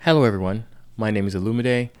Hello, everyone. My name is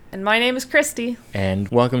Illumide, And my name is Christy. and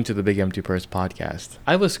welcome to the Big Empty Purse podcast.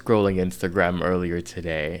 I was scrolling Instagram earlier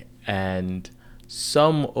today, and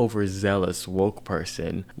some overzealous woke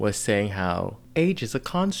person was saying how age is a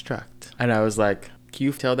construct. And I was like, can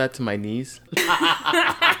you tell that to my niece?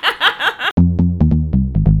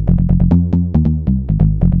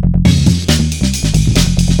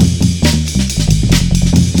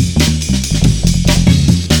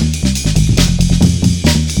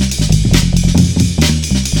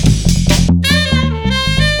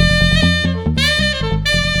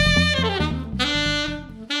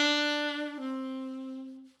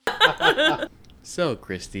 So,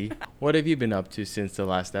 Christy, what have you been up to since the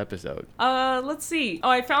last episode? Let's see. Oh,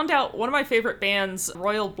 I found out one of my favorite bands,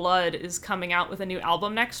 Royal Blood, is coming out with a new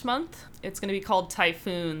album next month. It's going to be called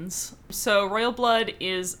Typhoons. So Royal Blood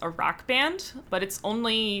is a rock band, but it's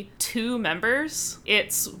only two members.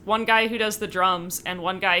 It's one guy who does the drums and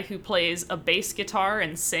one guy who plays a bass guitar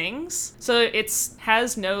and sings. So it's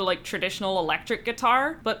has no like traditional electric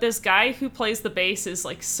guitar, but this guy who plays the bass is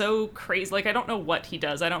like so crazy. Like I don't know what he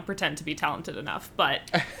does. I don't pretend to be talented enough,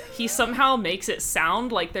 but he somehow makes it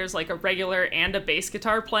sound like there's like a regular and a bass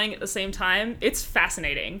guitar playing at the same time. It's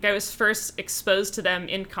fascinating. I was first exposed to them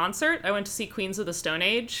in concert. I went to see Queens of the Stone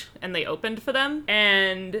Age and they opened for them,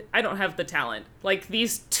 and I don't have the talent. Like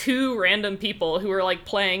these two random people who are like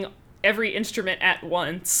playing every instrument at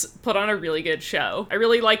once put on a really good show. I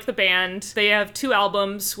really like the band. They have two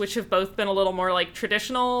albums, which have both been a little more like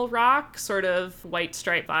traditional rock, sort of White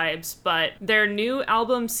Stripe vibes, but their new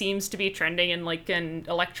album seems to be trending in like an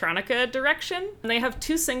electronica direction. And they have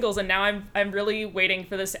two singles, and now I'm really waiting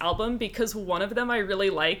for this album because one of them I really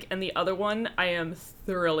like and the other one I am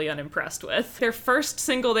thoroughly unimpressed with. Their first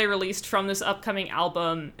single they released from this upcoming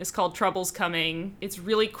album is called Trouble's Coming. It's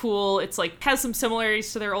really cool. It's like has some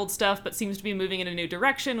similarities to their old stuff, but seems to be moving in a new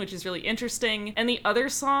direction, which is really interesting. And the other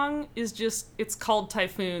song is just, it's called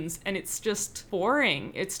Typhoons, and it's just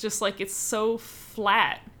boring. It's just like, it's so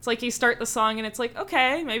flat. It's like you start the song and it's like,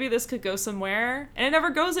 okay, maybe this could go somewhere. And it never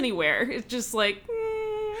goes anywhere. It's just like,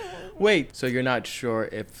 Wait, so you're not sure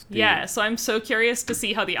if Yeah, so I'm so curious to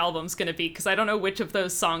see how the album's gonna be, because I don't know which of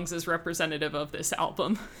those songs is representative of this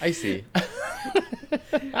album. I see.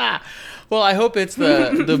 Well, I hope it's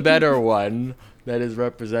the better one that is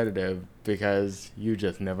representative, because you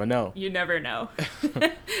just never know. You never know.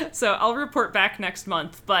 So I'll report back next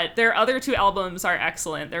month, but their other two albums are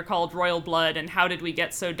excellent. They're called Royal Blood and How Did We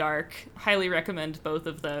Get So Dark. Highly recommend both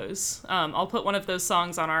of those. I'll put one of those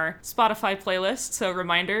songs on our Spotify playlist, so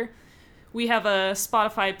reminder, we have a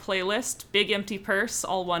Spotify playlist, Big Empty Purse,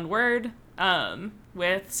 all one word,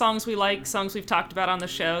 with songs we like, songs we've talked about on the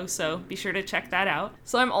show, so be sure to check that out.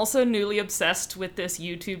 So I'm also newly obsessed with this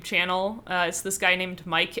YouTube channel. It's this guy named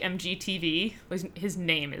Mike MGTV. His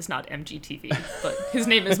name is not MGTV, but his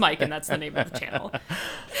name is Mike, and that's the name of the channel.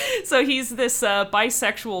 So he's this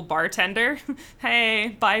bisexual bartender.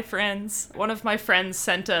 Hey, bye friends. One of my friends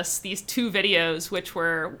sent us these two videos, which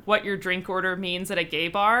were what your drink order means at a gay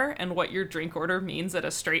bar and what your drink order means at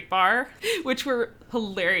a straight bar, which were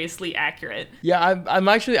hilariously accurate. Yeah, I'm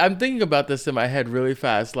thinking about this in my head really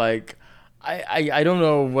fast. Like, I don't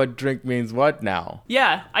know what drink means what now.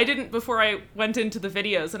 Yeah, I didn't before I went into the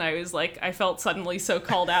videos, and I was like, I felt suddenly so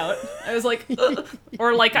called out. I was like, ugh.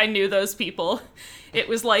 Or like I knew those people. It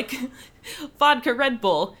was like, vodka Red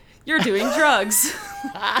Bull, you're doing drugs.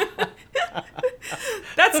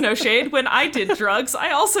 That's no shade. When I did drugs,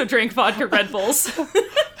 I also drank vodka Red Bulls.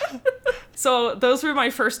 So those were my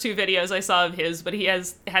first two videos I saw of his, but he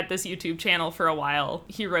has had this YouTube channel for a while.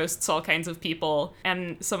 He roasts all kinds of people,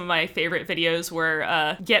 and some of my favorite videos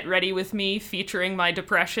were Get Ready With Me featuring my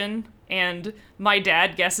depression, and My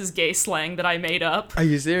Dad Guesses Gay Slang that I made up. Are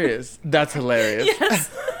you serious? That's hilarious. Yes.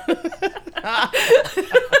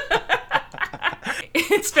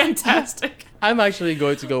 It's fantastic. I'm actually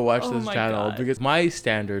going to go watch Oh this my channel God. because my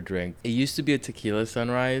standard drink, it used to be a tequila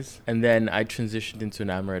sunrise, and then I transitioned into an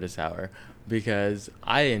amaretto sour because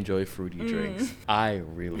I enjoy fruity drinks. I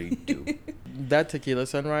really do. That tequila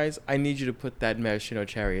sunrise, I need you to put that maraschino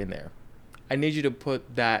cherry in there. I need you to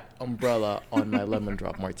put that umbrella on my lemon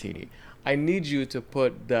drop martini. I need you to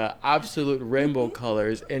put the absolute rainbow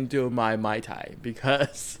colors into my Mai Tai,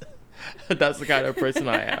 because that's the kind of person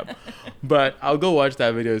I am. But I'll go watch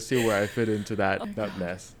that video, see where I fit into that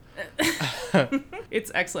mess.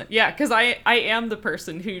 It's excellent. Yeah, because I am the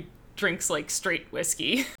person who drinks like straight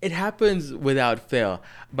whiskey. It happens without fail.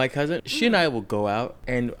 My cousin, she and I will go out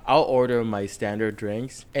and I'll order my standard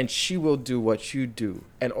drinks and she will do what you do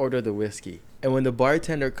and order the whiskey. And when the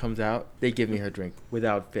bartender comes out, they give me her drink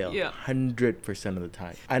without fail. Yeah. 100% of the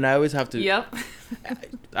time. And I always have to... Yep.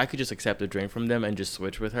 I could just accept a drink from them and just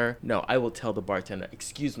switch with her. No, I will tell the bartender,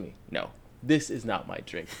 excuse me, no. This is not my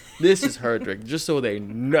drink. This is her drink, just so they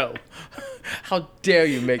know. How dare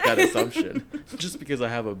you make that assumption? Just because I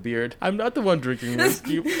have a beard. I'm not the one drinking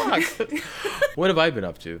whiskey. Fuck. What have I been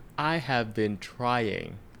up to? I have been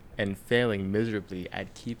trying and failing miserably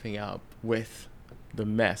at keeping up with the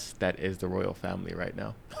mess that is the royal family right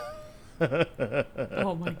now.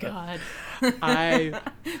 Oh my God. I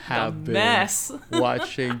have been mess.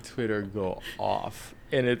 watching Twitter go off,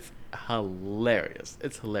 and it's hilarious.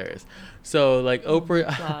 It's hilarious. So like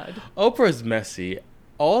Oprah, Oprah's messy.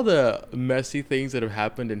 All the messy things that have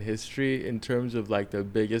happened in history in terms of like the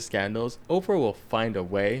biggest scandals, Oprah will find a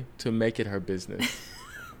way to make it her business.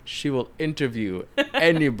 She will interview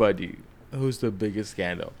anybody who's the biggest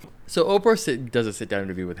scandal. So Oprah does a sit-down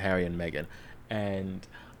interview with Harry and Meghan, and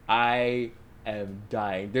I am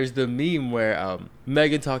dying. There's the meme where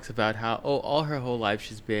Meghan talks about how, all her whole life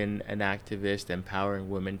she's been an activist, empowering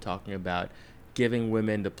women, talking about giving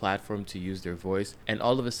women the platform to use their voice. And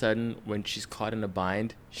all of a sudden, when she's caught in a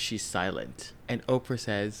bind, she's silent. And Oprah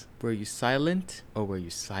says, were you silent or were you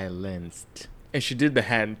silenced? And she did the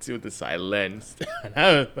hand too, the silenced.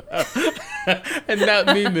 And that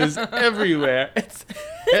meme is everywhere. It's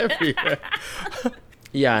everywhere.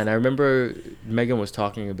 Yeah, and I remember Meghan was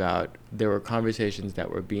talking about there were conversations that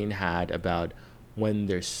were being had about when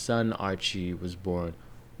their son Archie was born,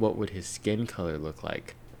 what would his skin color look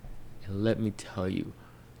like? And let me tell you,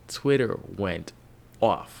 Twitter went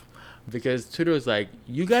off. Because Twitter was like,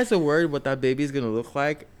 you guys are worried what that baby is going to look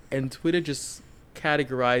like? And Twitter just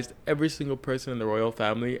categorized every single person in the royal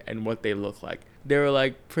family and what they look like. They were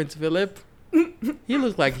like, Prince Philip, he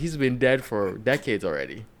looks like he's been dead for decades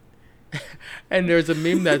already. And there's a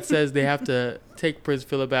meme that says they have to take Prince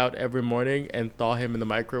Philip out every morning and thaw him in the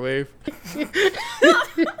microwave.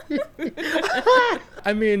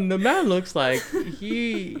 I mean, the man looks like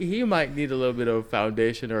he might need a little bit of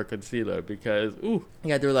foundation or concealer because,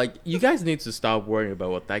 yeah, they're like, you guys need to stop worrying about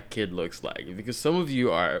what that kid looks like because some of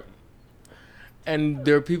you are... And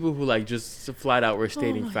there are people who like just flat out were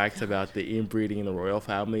stating facts about the inbreeding in the royal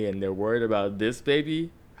family, and they're worried about this baby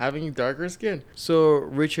having darker skin. So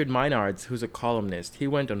Richard Maynards, who's a columnist, he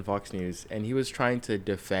went on Fox News and he was trying to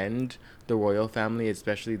defend the royal family,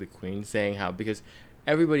 especially the Queen, saying how, because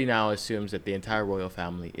everybody now assumes that the entire royal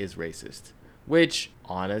family is racist, which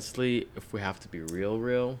honestly, if we have to be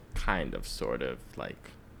real, kind of, sort of, like,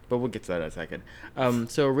 but we'll get to that in a second.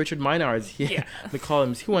 So Richard Maynards, the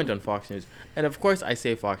columnist, he went on Fox News. And of course I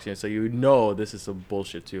say Fox News, so you know this is some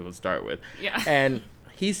bullshit too, we'll start with. Yeah. And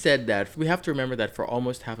he said that we have to remember that for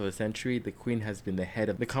almost half of a century, the Queen has been the head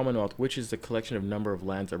of the Commonwealth, which is the collection of number of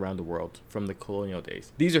lands around the world from the colonial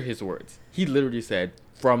days. These are his words. He literally said,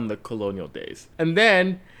 from the colonial days. And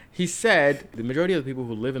then he said, the majority of the people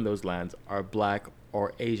who live in those lands are black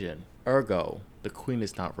or Asian. Ergo, the Queen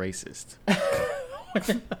is not racist.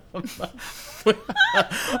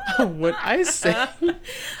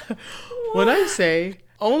 When I say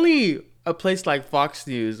only a place like Fox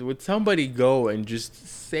News would somebody go and just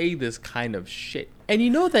say this kind of shit. And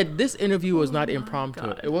you know that this interview was not impromptu.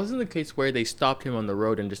 God. It wasn't the case where they stopped him on the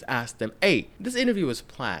road and just asked him, hey, this interview was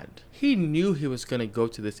planned. He knew he was going to go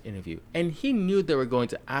to this interview. And he knew they were going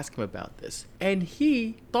to ask him about this. And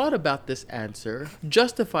he thought about this answer,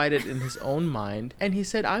 justified it in his own mind. And he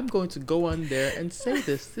said, I'm going to go on there and say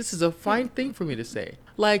this. This is a fine thing for me to say.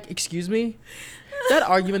 Like, excuse me? That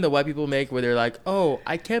argument that white people make where they're like, oh,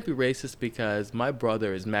 I can't be racist because my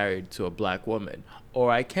brother is married to a black woman.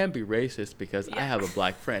 Or I can't be racist because I have a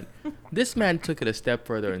black friend. This man took it a step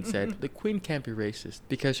further and said, the Queen can't be racist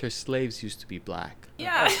because her slaves used to be black.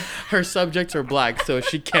 Yeah. Her subjects are black, so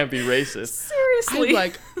she can't be racist. Seriously. I'm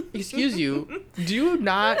like, excuse you, do you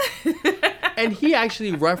not? And he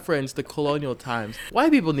actually referenced the colonial times.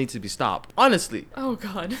 White people need to be stopped, honestly. Oh,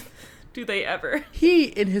 God. Do they ever? He,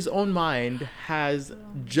 in his own mind, has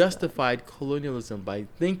justified colonialism by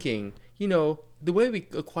thinking, you know, the way we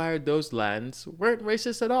acquired those lands weren't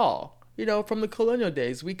racist at all. You know, from the colonial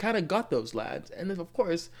days, we kind of got those lands. And of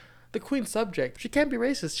course, the Queen's subject, she can't be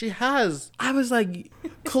racist. She has. I was like,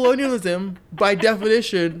 colonialism, by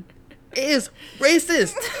definition, is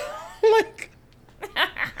racist. Like...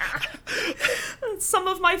 Some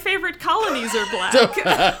of my favorite colonies are black.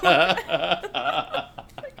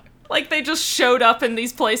 Like, they just showed up in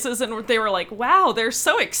these places and they were like, wow, they're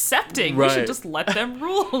so accepting. Right. We should just let them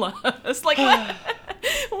rule us. Like,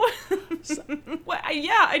 what?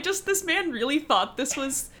 This man really thought this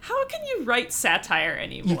was, how can you write satire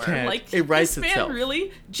anymore? You can't. Like, It writes this man itself.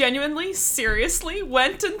 really, genuinely, seriously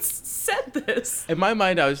went and said this. In my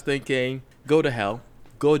mind, I was thinking, go to hell.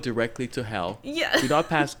 Go directly to hell. Yeah. Do not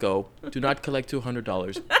pass go. Do not collect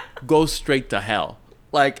 $200. Go straight to hell.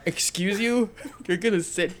 Like, excuse you? You're going to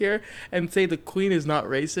sit here and say the queen is not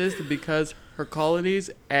racist because her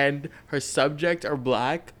colonies and her subject are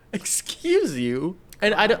black? Excuse you?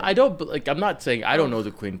 And I don't, like, I'm not saying, I don't know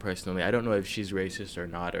the queen personally. I don't know if she's racist or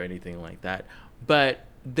not or anything like that. But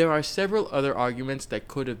there are several other arguments that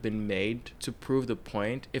could have been made to prove the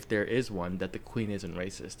point, if there is one, that the queen isn't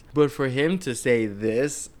racist. But for him to say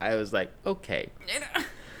this, I was like, okay.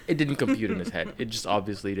 It didn't compute in his head. It just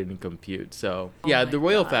obviously didn't compute. So, yeah, the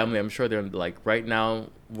royal family, I'm sure they're, like, right now,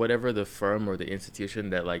 whatever the firm or the institution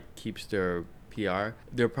that, like, keeps their PR,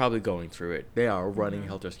 they're probably going through it. They are running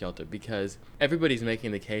helter-skelter because everybody's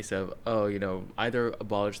making the case of, oh, you know, either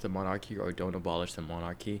abolish the monarchy or don't abolish the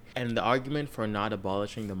monarchy. And the argument for not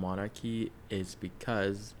abolishing the monarchy is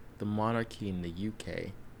because the monarchy in the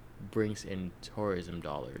UK brings in tourism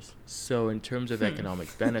dollars. So in terms of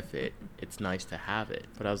economic benefit, it's nice to have it.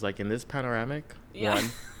 But I was like, in this panoramic, one.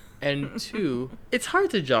 And two, it's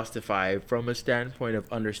hard to justify from a standpoint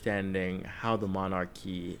of understanding how the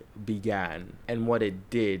monarchy began and what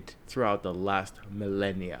it did throughout the last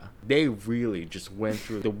millennia. They really just went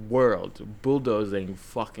through the world bulldozing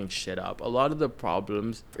fucking shit up. A lot of the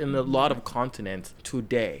problems in a lot of continents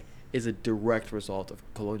today is a direct result of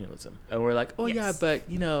colonialism. And we're like, oh yeah, but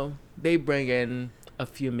you know, they bring in a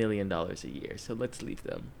few $1 million a year, so let's leave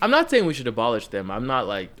them. I'm not saying we should abolish them. I'm not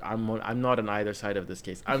on either side of this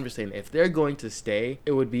case. I'm just saying if they're going to stay,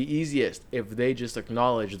 it would be easiest if they just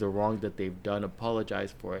acknowledge the wrong that they've done,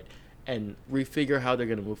 apologize for it, and refigure how they're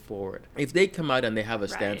going to move forward. If they come out and they have a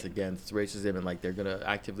stance against racism and like they're going to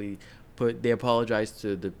actively they apologize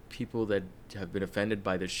to the people that have been offended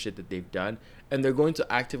by the shit that they've done, and they're going to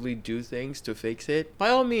actively do things to fix it, by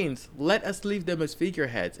all means, let us leave them as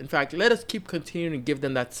figureheads. In fact, let us keep continuing to give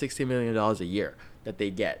them that $60 million a year that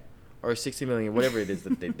they get, or 60 million, whatever it is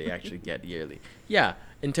that they actually get yearly. Yeah,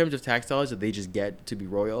 in terms of tax dollars that they just get to be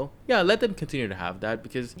royal, yeah, let them continue to have that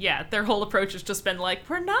because... Yeah, their whole approach has just been like,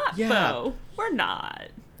 we're not, though. We're not.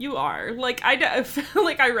 You are. Like, I feel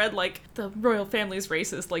like I read, like, the royal family's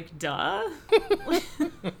racist. Like, duh?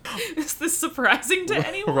 Is this surprising to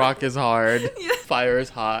anyone? Rock is hard. Fire is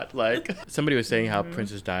hot. Like, somebody was saying how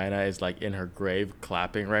Princess Diana is, like, in her grave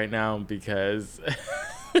clapping right now because...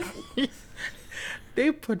 They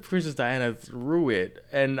put Princess Diana through it,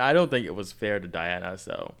 and I don't think it was fair to Diana,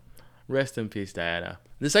 so rest in peace, Diana.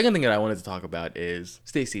 The second thing that I wanted to talk about is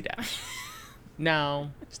Stacey Dash.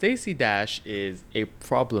 Now, Stacey Dash is a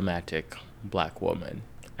problematic black woman.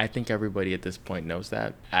 I think everybody at this point knows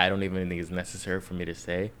that. I don't even think it's necessary for me to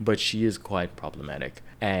say, but she is quite problematic.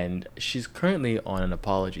 And she's currently on an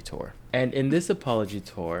apology tour. And in this apology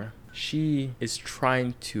tour, she is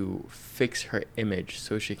trying to fix her image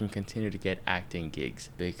so she can continue to get acting gigs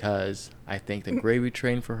because I think the gravy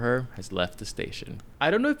train for her has left the station. I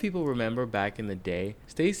don't know if people remember back in the day,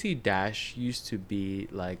 Stacey Dash used to be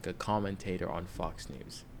like a commentator on Fox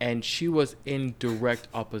News. And she was in direct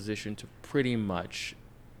opposition to pretty much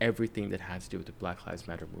everything that had to do with the Black Lives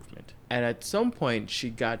Matter movement. And at some point, she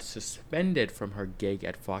got suspended from her gig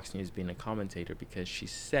at Fox News being a commentator because she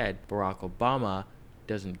said Barack Obama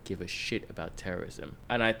doesn't give a shit about terrorism.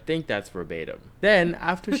 And I think that's verbatim. Then,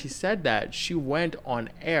 after she said that, she went on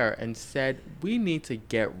air and said, we need to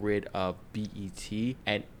get rid of BET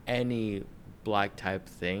and any black type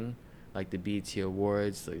thing, like the BET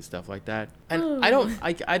Awards, like stuff like that. And I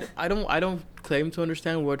don't claim to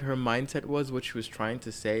understand what her mindset was, what she was trying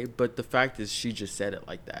to say, but the fact is she just said it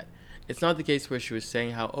like that. It's not the case where she was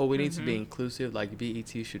saying how, we need to be inclusive, like BET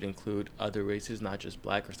should include other races, not just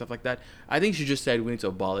black or stuff like that. I think she just said we need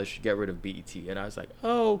to get rid of BET. And I was like,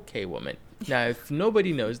 okay, woman. Now, if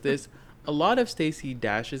nobody knows this, a lot of Stacey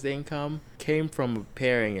Dash's income came from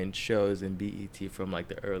appearing in shows in BET from like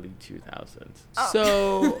the early 2000s. Oh.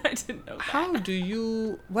 So I didn't know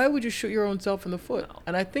that. Why would you shoot your own self in the foot? No.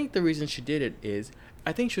 And I think the reason she did it is,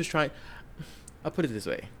 I think she was trying... I'll put it this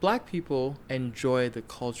way. Black people enjoy the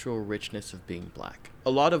cultural richness of being black. A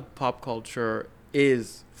lot of pop culture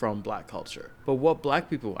is from black culture. But what black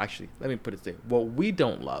people, actually, let me put it this way. What we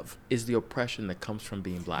don't love is the oppression that comes from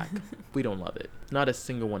being black. We don't love it. Not a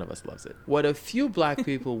single one of us loves it. What a few black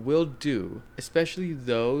people will do, especially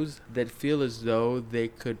those that feel as though they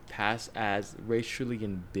could pass as racially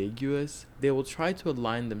ambiguous, they will try to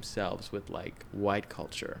align themselves with like white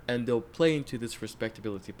culture. And they'll play into this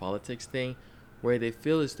respectability politics thing where they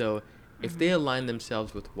feel as though If they align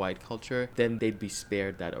themselves with white culture, then they'd be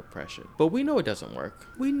spared that oppression. But we know it doesn't work.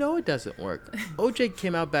 We know it doesn't work. OJ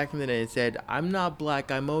came out back in the day and said, I'm not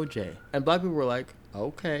black, I'm OJ. And black people were like,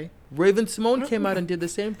 okay. Raven Simone came out and did the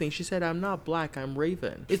same thing. She said, I'm not black, I'm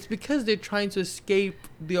Raven. It's because they're trying to escape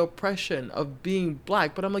the oppression of being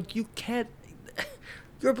black. But I'm like, you can't.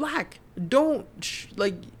 You're black. Don't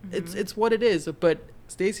it's what it is. But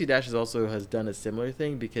Stacey Dash also has done a similar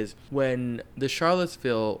thing, because when the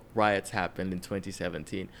Charlottesville riots happened in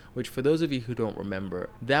 2017, which for those of you who don't remember,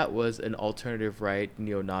 that was an alternative right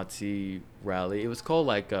neo-Nazi rally. It was called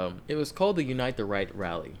the Unite the Right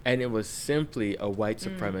rally, and it was simply a white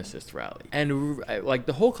supremacist rally. And like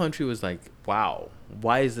the whole country was like, wow,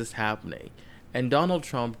 why is this happening? And Donald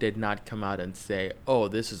Trump did not come out and say, oh,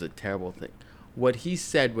 this is a terrible thing. What he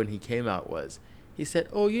said when he came out was, he said,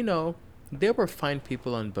 oh, you know, there were fine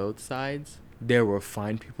people on both sides. There were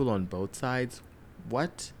fine people on both sides.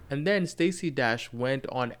 What? And then Stacey Dash went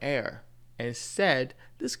on air and said,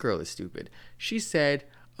 this girl is stupid. She said,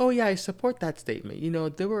 oh yeah, I support that statement. You know,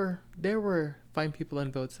 there were fine people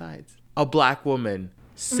on both sides. A black woman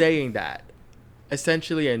saying that,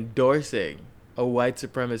 essentially endorsing a white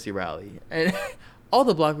supremacy rally. And all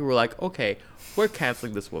the black people were like, okay, we're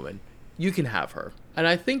canceling this woman. You can have her. And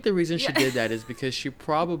I think the reason she did that is because she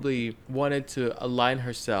probably wanted to align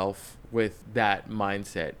herself with that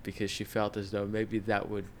mindset, because she felt as though maybe that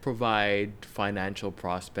would provide financial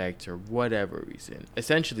prospects or whatever reason.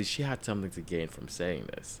 Essentially, she had something to gain from saying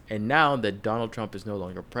this. And now that Donald Trump is no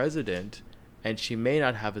longer president, and she may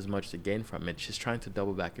not have as much to gain from it, she's trying to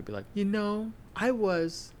double back and be like, you know, I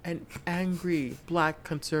was an angry black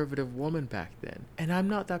conservative woman back then, and I'm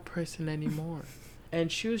not that person anymore. And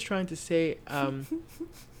she was trying to say,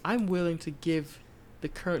 I'm willing to give the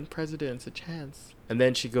current presidents a chance. And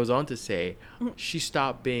then she goes on to say she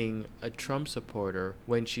stopped being a Trump supporter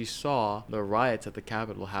when she saw the riots at the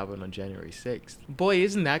Capitol happen on January 6th. Boy,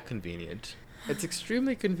 isn't that convenient? It's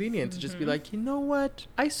extremely convenient to just be like, you know what?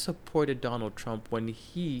 I supported Donald Trump when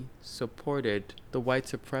he supported the white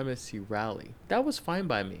supremacy rally. That was fine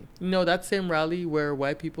by me. You know, that same rally where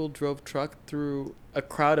white people drove truck through a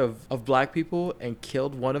crowd of black people and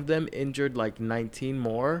killed one of them, injured like 19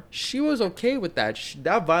 more. She was okay with that.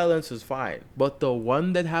 That violence was fine. But the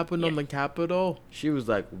one that happened on the Capitol, she was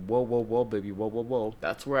like, whoa, whoa, whoa, baby, whoa, whoa, whoa.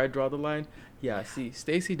 That's where I draw the line. Yeah, see,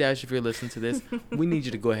 Stacey Dash, if you're listening to this, we need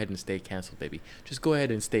you to go ahead and stay canceled, baby. Just go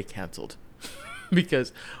ahead and stay canceled.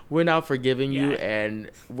 Because we're now forgiving you,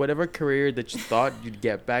 and whatever career that you thought you'd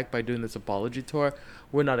get back by doing this apology tour,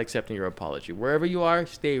 we're not accepting your apology. Wherever you are,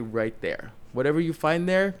 stay right there. Whatever you find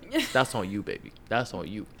there, that's on you, baby. That's on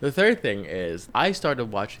you. The third thing is, I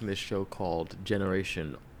started watching this show called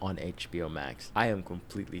Generation on HBO Max. I am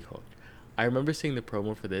completely hooked. I remember seeing the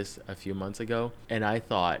promo for this a few months ago, and I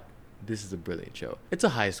thought, this is a brilliant show. It's a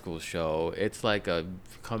high school show. It's like a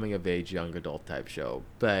coming of age young adult type show.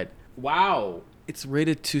 But wow, it's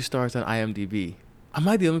rated 2 stars on IMDb. Am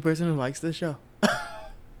I the only person who likes this show?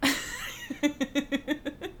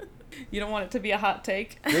 You don't want it to be a hot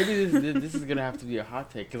take? Maybe this is going to have to be a hot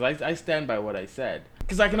take, because I stand by what I said.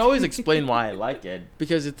 Because I can always explain why I like it.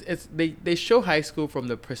 Because they show high school from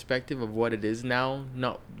the perspective of what it is now,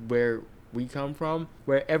 not where we come from,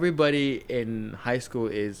 where everybody in high school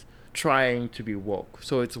is trying to be woke.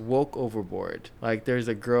 So it's woke overboard. Like, there's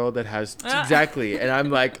a girl that has exactly, and I'm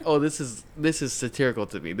like, oh, this is satirical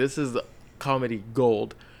to me. This is comedy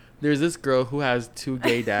gold. There's this girl who has 2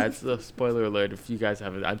 gay dads. Spoiler alert if you guys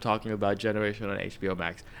haven't. I'm talking about Generation on HBO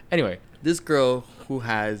Max. Anyway, this girl who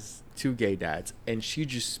has 2 gay dads, and she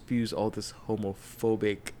just spews all this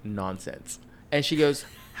homophobic nonsense. And she goes,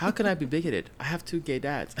 how can I be bigoted? I have 2 gay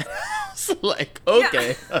dads. So like,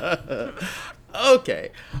 okay.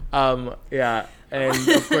 Okay. Yeah. And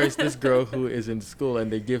of course, this girl who is in school,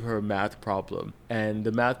 and they give her a math problem. And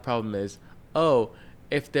the math problem is, oh,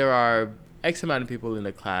 if there are X amount of people in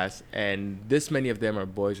the class, and this many of them are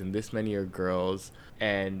boys and this many are girls,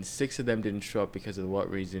 and 6 of them didn't show up because of what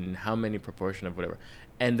reason, how many proportion of whatever.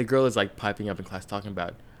 And the girl is like piping up in class talking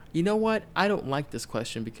about, you know what? I don't like this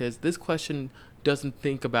question, because this question doesn't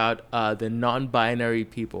think about the non-binary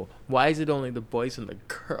people. Why is it only the boys and the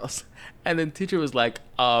girls? And then teacher was like,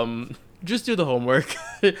 just do the homework.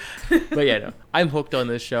 But yeah, no, I'm hooked on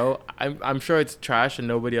this show. I'm sure it's trash and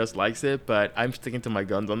nobody else likes it, but I'm sticking to my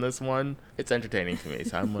guns on this one. It's entertaining to me,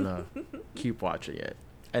 so I'm gonna keep watching it.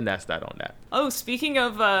 And that's that on that. Oh, speaking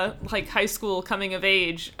of like high school coming of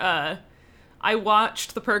age, I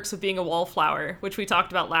watched The Perks of Being a Wallflower, which we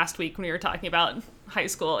talked about last week when we were talking about high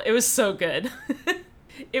school. It was so good.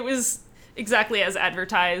 It was exactly as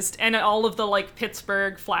advertised, and all of the like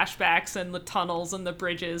Pittsburgh flashbacks and the tunnels and the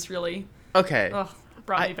bridges really Okay. Oh,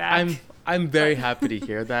 brought me back. I'm very happy to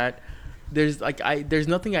hear that. There's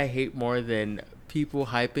nothing I hate more than people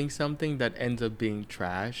hyping something that ends up being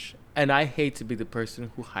trash. And I hate to be the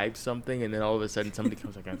person who hypes something and then all of a sudden somebody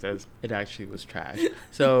comes and says it actually was trash.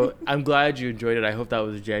 So I'm glad you enjoyed it. I hope that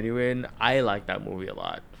was genuine. I like that movie a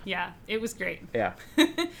lot. Yeah, it was great. Yeah.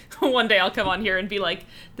 One day I'll come on here and be like,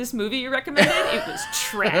 this movie you recommended, it was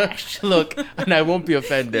trash. Look, and I won't be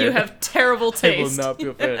offended. You have terrible taste. I will not be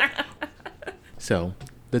offended. So,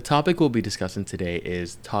 the topic we'll be discussing today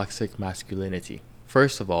is toxic masculinity.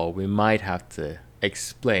 First of all, we might have to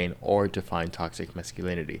explain or define toxic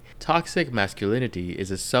masculinity. Toxic masculinity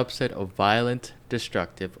is a subset of violent,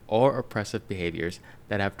 destructive, or oppressive behaviors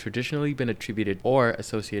that have traditionally been attributed or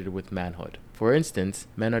associated with manhood. For instance,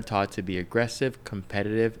 men are taught to be aggressive,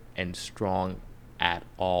 competitive, and strong at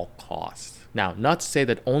all costs. Now, not to say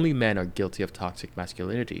that only men are guilty of toxic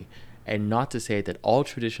masculinity, and not to say that all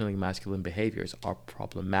traditionally masculine behaviors are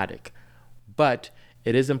problematic, but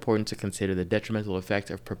it is important to consider the detrimental effect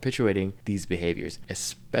of perpetuating these behaviors,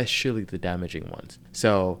 especially the damaging ones.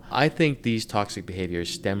 So I think these toxic behaviors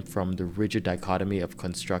stem from the rigid dichotomy of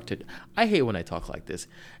constructed. I hate when I talk like this,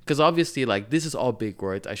 because obviously, like, this is all big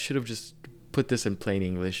words. I should have just put this in plain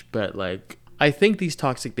English, but like, I think these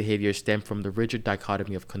toxic behaviors stem from the rigid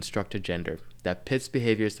dichotomy of constructed gender that pits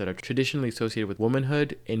behaviors that are traditionally associated with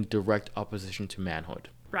womanhood in direct opposition to manhood.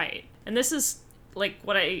 Right. And this is like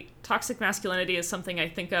toxic masculinity is something I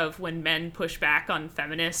think of when men push back on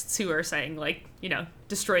feminists who are saying, like, you know,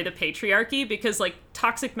 destroy the patriarchy, because like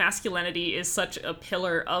toxic masculinity is such a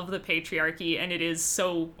pillar of the patriarchy and it is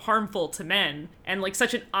so harmful to men, and like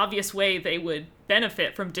such an obvious way they would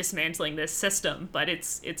benefit from dismantling this system, but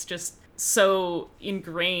it's just so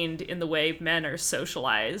ingrained in the way men are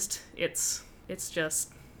socialized. It's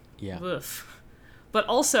just oof. But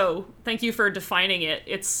also, thank you for defining it.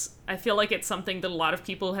 I feel like it's something that a lot of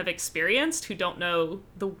people have experienced who don't know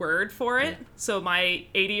the word for it. Yeah. So my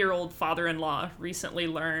 80-year-old father-in-law recently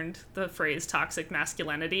learned the phrase toxic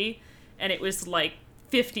masculinity, and it was like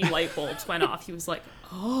 50 light bulbs went off. He was like,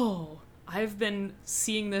 oh, I've been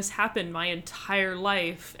seeing this happen my entire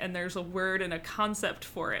life, and there's a word and a concept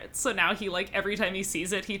for it. So now he, like, every time he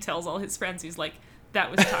sees it, he tells all his friends, he's like, that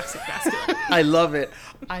was toxic masculinity. I love it.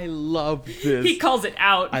 I love this. He calls it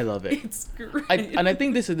out. I love it. It's great. And I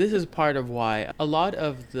think this is part of why a lot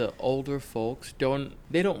of the older folks don't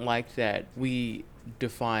like that we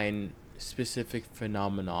define specific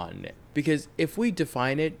phenomenon, because if we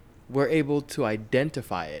define it, we're able to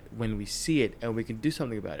identify it when we see it and we can do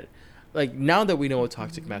something about it. Like, now that we know what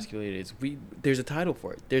toxic masculinity is, there's a title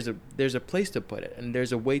for it. There's a place to put it, and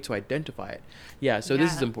there's a way to identify it. Yeah, so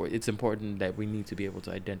this is important. It's important that we need to be able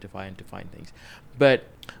to identify and define things. But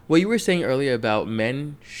what you were saying earlier about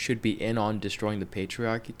men should be in on destroying the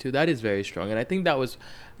patriarchy too, that is very strong. And I think that was,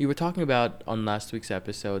 you were talking about on last week's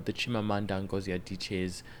episode, the Chimamanda Ngozi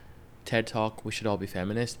Adichie's TED Talk, We Should All Be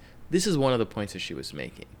Feminists. This is one of the points that she was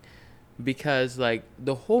making. Because, like,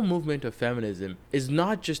 the whole movement of feminism is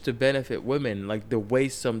not just to benefit women, like the way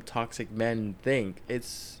some toxic men think.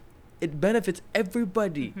 It benefits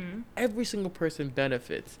everybody. Mm-hmm. Every single person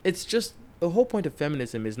benefits. It's just, the whole point of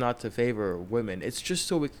feminism is not to favor women. It's just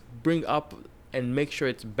so we bring up and make sure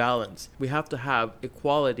it's balanced. We have to have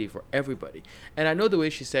equality for everybody. And I know the way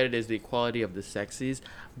she said it is the equality of the sexes,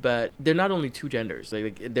 but they're not only two genders.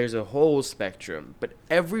 Like there's a whole spectrum, but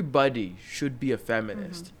everybody should be a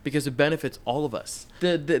feminist because it benefits all of us.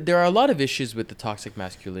 There are a lot of issues with the toxic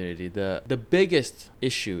masculinity. The biggest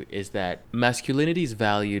issue is that masculinity is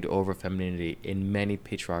valued over femininity in many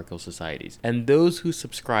patriarchal societies. And those who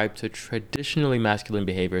subscribe to traditionally masculine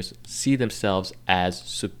behaviors see themselves as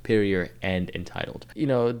superior and entitled. You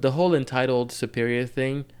know, the whole entitled superior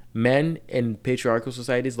thing, men in patriarchal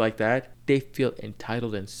societies like that, they feel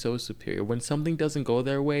entitled and so superior. When something doesn't go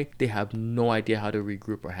their way, they have no idea how to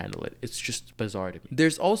regroup or handle it. It's just bizarre to me.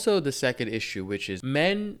 There's also the second issue, which is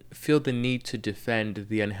men feel the need to defend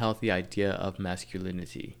the unhealthy idea of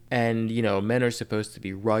masculinity. And, you know, men are supposed to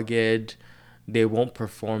be rugged. They won't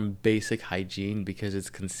perform basic hygiene because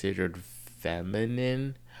it's considered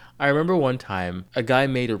feminine. I remember one time a guy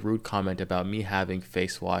made a rude comment about me having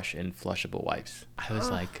face wash and flushable wipes. I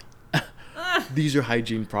was like, these are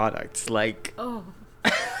hygiene products. Like,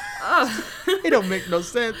 it don't make no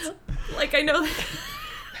sense. Like, I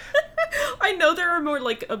know there are more,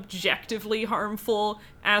 like, objectively harmful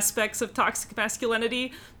aspects of toxic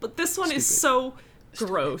masculinity, but this one is so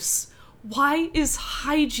gross. Why is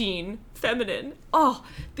hygiene feminine? Oh,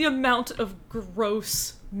 the amount of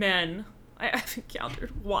gross men I've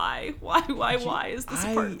encountered. Why is this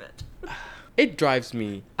a part of it? It drives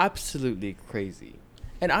me absolutely crazy.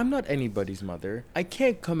 And I'm not anybody's mother. I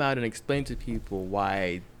can't come out and explain to people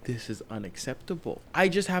why this is unacceptable. I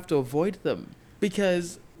just have to avoid them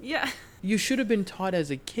because Yeah. you should have been taught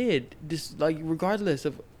as a kid, this, like, regardless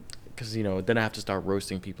of, because, you know, then I have to start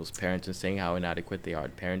roasting people's parents and saying how inadequate they are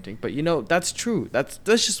at parenting. But, you know, that's true. That's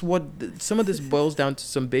just what some of this boils down to,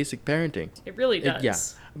 some basic parenting. It really does. Yeah.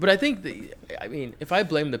 But I think, I mean, if I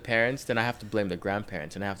blame the parents, then I have to blame the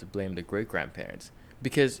grandparents and I have to blame the great-grandparents.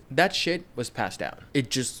 Because that shit was passed down. It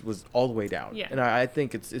just was all the way down. Yeah. And I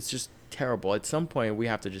think it's just terrible. At some point, we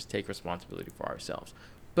have to just take responsibility for ourselves.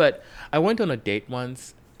 But I went on a date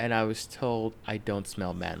once, and I was told I don't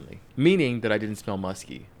smell manly. Meaning that I didn't smell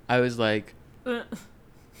musky. I was like,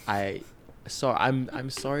 I'm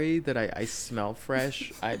sorry that I smell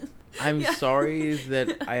fresh. I'm sorry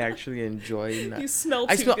that I actually enjoy... You smell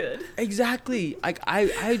too good. Exactly.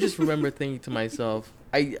 I just remember thinking to myself...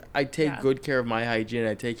 I take good care of my hygiene.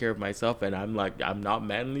 I take care of myself, and I'm like, I'm not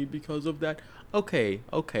manly because of that. Okay,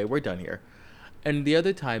 we're done here. And the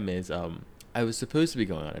other time is, I was supposed to be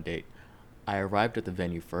going on a date. I arrived at the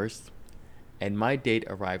venue first, and my date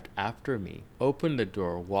arrived after me, opened the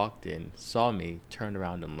door, walked in, saw me, turned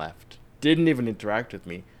around and left. Didn't even interact with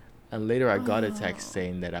me. And later I got a text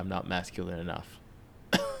saying that I'm not masculine enough.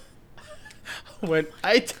 When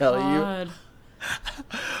I tell you...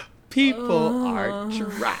 People are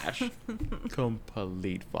trash.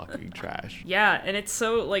 Complete fucking trash. Yeah, and it's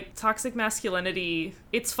so, like, toxic masculinity.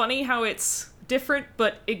 It's funny how it's different,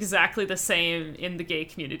 but exactly the same in the gay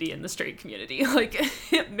community and the straight community. Like,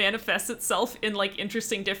 it manifests itself in, like,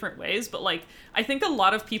 interesting different ways, but, like, I think a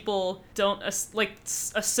lot of people don't,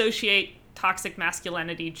 associate toxic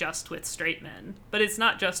masculinity just with straight men. But it's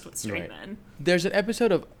not just with straight men. There's an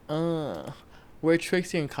episode of, where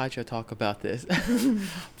Trixie and Katya talk about this.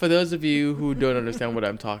 For those of you who don't understand what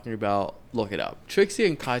I'm talking about, look it up. Trixie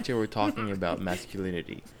and Katya were talking about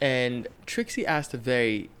masculinity. And Trixie asked a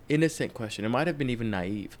very innocent question. It might have been even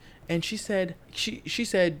naive. And she said, she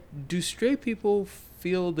said, do straight people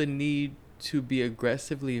feel the need to be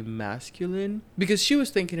aggressively masculine? Because she was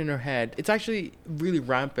thinking in her head, it's actually really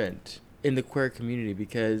rampant in the queer community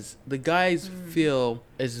because the guys feel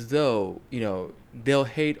as though, you know, they'll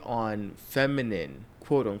hate on feminine,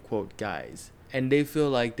 quote unquote, guys. And they feel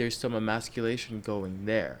like there's some emasculation going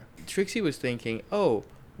there. Trixie was thinking, oh,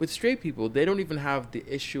 with straight people, they don't even have the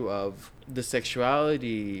issue of the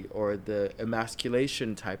sexuality or the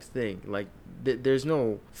emasculation type thing. Like, there's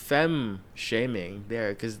no femme shaming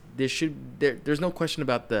there because there's no question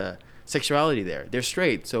about the sexuality there. They're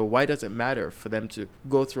straight, so why does it matter for them to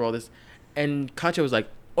go through all this? And Katya was like,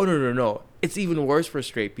 oh, no. It's even worse for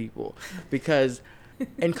straight people because...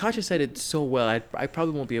 And Katya said it so well. I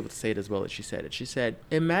probably won't be able to say it as well as she said it. She said,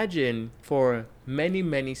 imagine for many,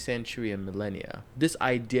 many centuries and millennia, this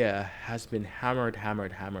idea has been hammered.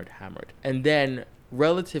 And then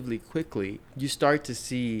relatively quickly, you start to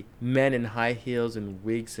see men in high heels and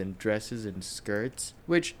wigs and dresses and skirts,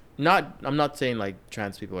 which I'm not saying like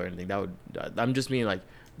trans people or anything. I'm just meaning like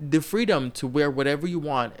the freedom to wear whatever you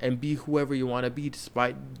want and be whoever you want to be,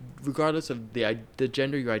 regardless of the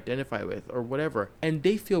gender you identify with or whatever. And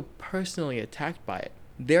they feel personally attacked by it.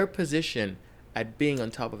 Their position at being on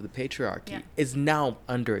top of the patriarchy is now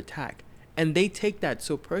under attack. And they take that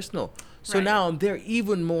so personal. So now they're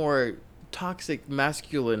even more toxic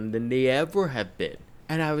masculine than they ever have been.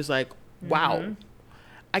 And I was like, wow.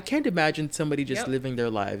 I can't imagine somebody just living their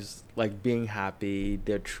lives, like being happy,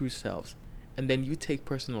 their true selves. And then you take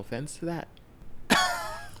personal offense to that.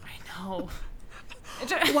 I know.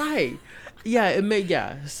 Why?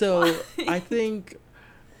 So I think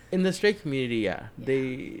in the straight community,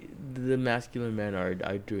 the masculine men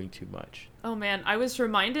are doing too much. Oh man, I was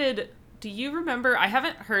reminded, do you remember, I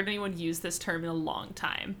haven't heard anyone use this term in a long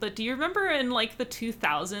time, but do you remember in like the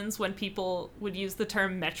 2000s when people would use the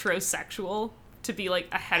term metrosexual to be like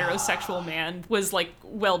a heterosexual man was like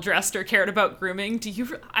well dressed or cared about grooming?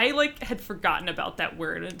 I like had forgotten about that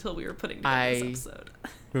word until we were putting together this episode.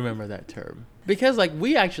 Remember that term because like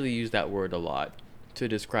we actually use that word a lot to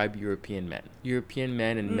describe European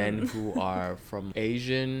men and men who are from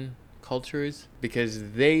Asian cultures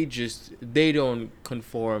because they don't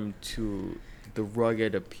conform to the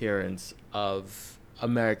rugged appearance of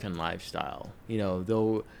American lifestyle.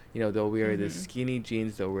 They'll wear the skinny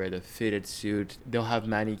jeans, they'll wear the fitted suit, they'll have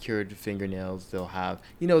manicured fingernails, they'll have,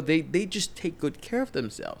 they just take good care of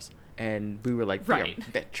themselves. And we were like, they're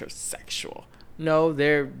metrosexual. No,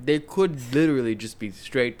 they could literally just be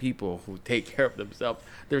straight people who take care of themselves.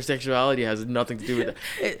 Their sexuality has nothing to do with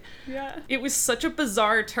it. Yeah. It was such a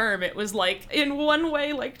bizarre term. It was like, in one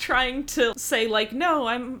way, like trying to say, like, no,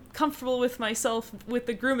 I'm comfortable with myself with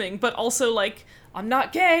the grooming, but also like, I'm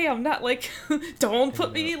not gay. I'm not like, don't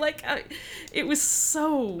put me like, it was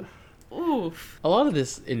so, oof. A lot of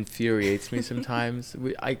this infuriates me sometimes.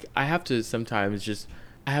 I have to sometimes just,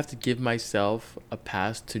 I have to give myself a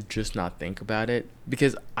pass to just not think about it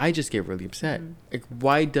because I just get really upset. Like,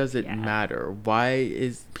 why does it matter? Why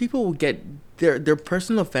is people will get their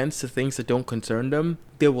personal offense to things that don't concern them?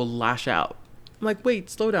 They will lash out. I'm like,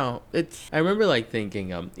 wait, slow down. I remember like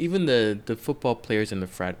thinking, even the football players and the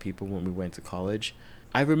frat people when we went to college,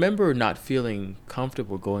 I remember not feeling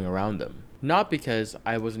comfortable going around them. Not because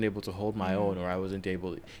I wasn't able to hold my own or I wasn't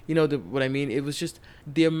able, what I mean? It was just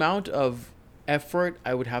the amount of effort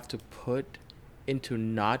I would have to put into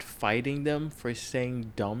not fighting them for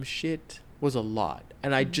saying dumb shit was a lot.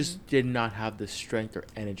 And I just did not have the strength or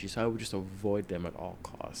energy, so I would just avoid them at all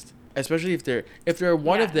costs. Especially if they're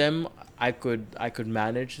one of them, I could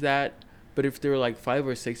manage that. But if there were like 5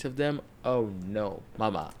 or 6 of them, oh no,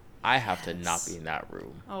 mama, I have to not be in that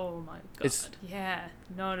room. Oh my god.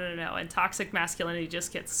 No. And toxic masculinity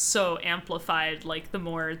just gets so amplified, like, the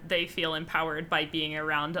more they feel empowered by being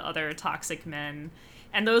around other toxic men.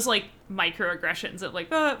 And those, like, microaggressions of, like,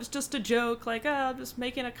 oh, it was just a joke, like, oh, I'm just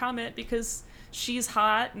making a comment because she's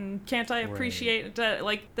hot and can't I appreciate it?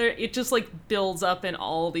 Like, it just, like, builds up in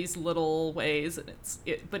all these little ways, and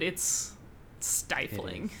it's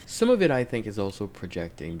stifling. Some of it I think is also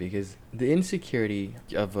projecting because the insecurity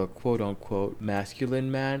of a quote-unquote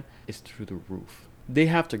masculine man is through the roof. They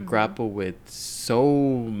have to grapple with so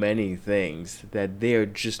many things that they are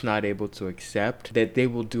just not able to accept, that they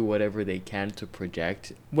will do whatever they can to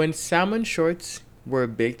project. When salmon shorts were a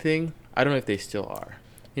big thing, I don't know if they still are.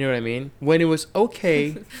 You know what I mean? When it was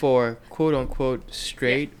okay for quote-unquote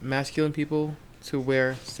straight masculine people to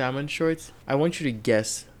wear salmon shorts, I want you to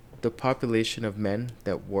guess the population of men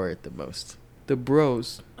that wore it the most. The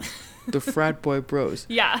bros. The frat boy bros.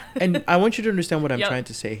 Yeah. And I want you to understand what I'm trying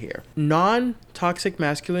to say here. Non-toxic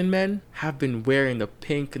masculine men have been wearing the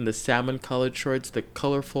pink and the salmon colored shorts, the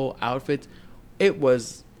colorful outfits. It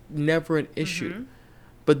was never an issue.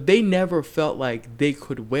 But they never felt like they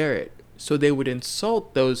could wear it. So they would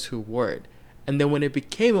insult those who wore it. And then when it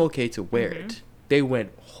became okay to wear it, they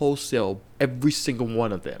went wholesale. Every single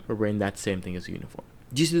one of them were wearing that same thing as a uniform.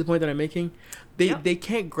 Do you see the point that I'm making? They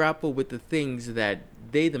can't grapple with the things that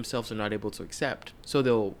they themselves are not able to accept. So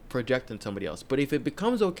they'll project on somebody else. But if it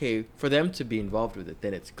becomes okay for them to be involved with it,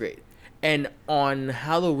 then it's great. And on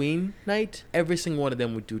Halloween night, every single one of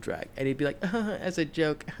them would do drag. And he'd be like, as a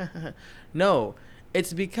joke. No,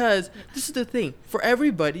 it's because this is the thing. For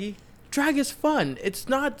everybody, drag is fun. It's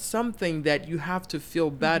not something that you have to feel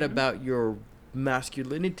bad about your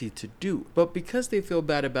masculinity to do. But because they feel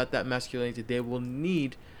bad about that masculinity, they will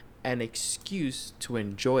need an excuse to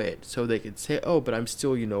enjoy it so they can say, oh, but I'm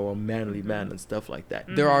still, a manly man and stuff like that.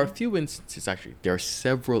 There are a few instances, actually, there are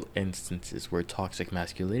several instances where toxic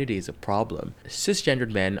masculinity is a problem.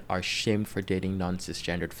 Cisgendered men are shamed for dating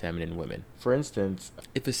non-cisgendered feminine women. For instance,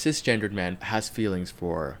 if a cisgendered man has feelings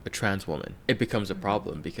for a trans woman, it becomes a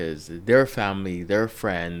problem because their family, their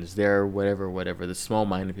friends, their whatever, the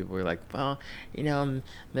small-minded people are like, well,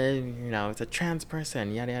 it's a trans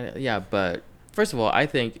person, yada, yada. Yeah, but first of all, I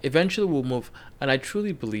think eventually we'll move, and I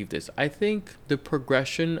truly believe this. I think the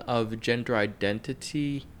progression of gender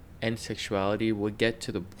identity and sexuality will get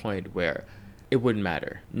to the point where it wouldn't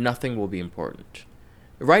matter. Nothing will be important.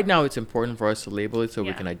 Right now, it's important for us to label it so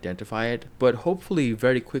we can identify it, but hopefully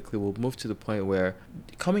very quickly we'll move to the point where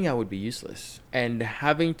coming out would be useless. And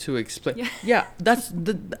having to explain... Yeah, that's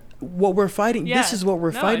what we're fighting. Yeah. This is what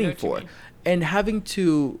we're fighting for. And having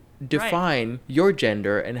to define your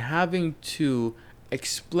gender and having to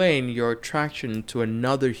explain your attraction to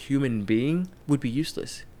another human being would be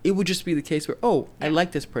useless. It would just be the case where, I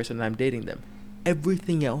like this person and I'm dating them.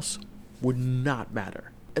 Everything else would not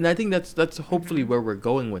matter. And I think that's hopefully where we're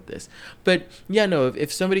going with this. But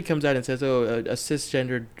if somebody comes out and says, a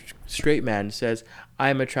cisgendered straight man says,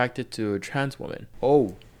 I'm attracted to a trans woman.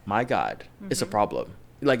 Oh my God, it's a problem.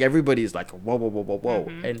 Like, everybody's like, whoa.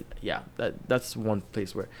 And that's one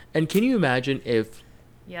place where... And can you imagine if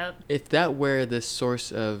that were the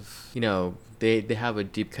source of, they have a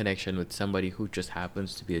deep connection with somebody who just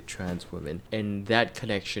happens to be a trans woman, and that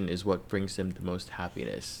connection is what brings them the most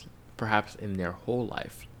happiness, perhaps in their whole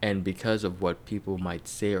life. And because of what people might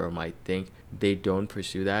say or might think, they don't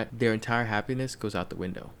pursue that. Their entire happiness goes out the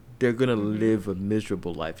window. they're gonna live a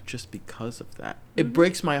miserable life just because of that. It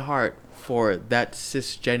breaks my heart for that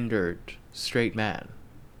cisgendered straight man.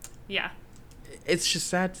 Yeah. It's just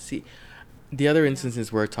sad to see. The other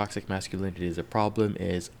instances where toxic masculinity is a problem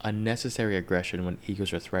is unnecessary aggression when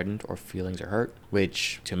egos are threatened or feelings are hurt,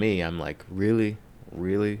 which to me, I'm like, really?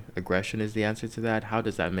 Really? Aggression is the answer to that? How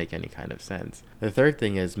does that make any kind of sense? The third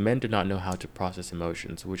thing is men do not know how to process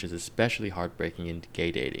emotions, which is especially heartbreaking in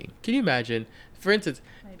gay dating. Can you imagine? For instance,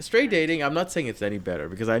 straight dating, I'm not saying it's any better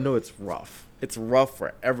because I know it's rough. It's rough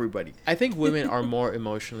for everybody. I think women are more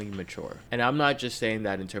emotionally mature. And I'm not just saying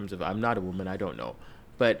that in terms of, I'm not a woman, I don't know.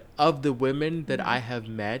 But of the women that I have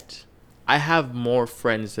met, I have more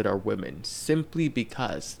friends that are women simply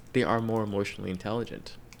because they are more emotionally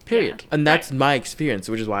intelligent. Period. Yeah. And that's my experience,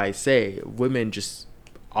 which is why I say women just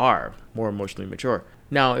are more emotionally mature.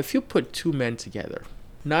 Now, if you put two men together,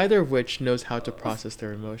 neither of which knows how to process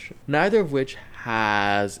their emotion, neither of which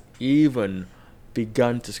has even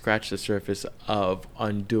begun to scratch the surface of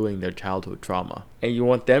undoing their childhood trauma, and you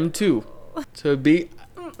want them to be,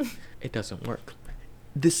 it doesn't work.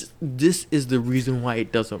 This is the reason why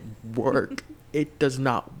it doesn't work. It does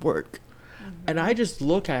not work. And I just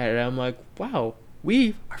look at it and I'm like, wow,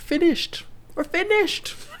 we are finished. We're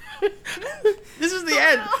finished. This is the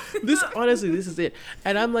end. This is it.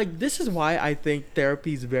 And I'm like, this is why I think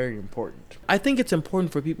therapy is very important. I think it's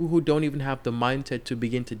important for people who don't even have the mindset to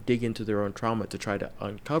begin to dig into their own trauma to try to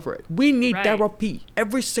uncover it. We need therapy.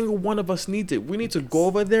 Every single one of us needs it. We need to go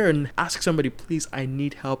over there and ask somebody, please, I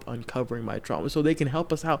need help uncovering my trauma, so they can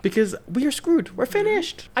help us out, because we are screwed. We're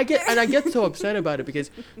finished. I get so upset about it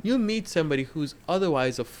because you meet somebody who's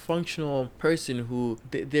otherwise a functional person who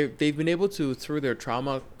they've been able to, through their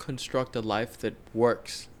trauma, construct a life that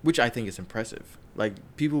works, which I think is impressive. Like,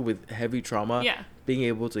 people with heavy trauma, being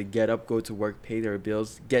able to get up, go to work, pay their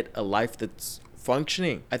bills, get a life that's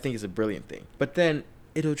functioning, I think is a brilliant thing. But then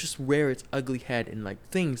it'll just rear its ugly head in like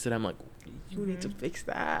things that I'm like, you need to fix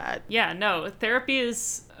that. Yeah, no, therapy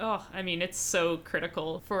is, it's so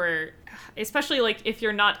critical for, especially like if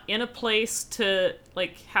you're not in a place to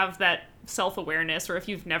like have that self-awareness, or if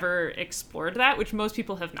you've never explored that, which most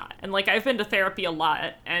people have not. And like, I've been to therapy a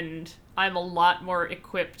lot, and I'm a lot more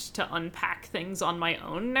equipped to unpack things on my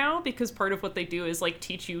own now, because part of what they do is like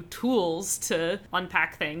teach you tools to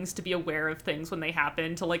unpack things, to be aware of things when they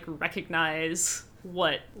happen, to like recognize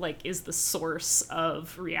what like is the source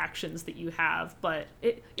of reactions that you have. But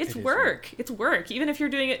it's work. It's work. Even if you're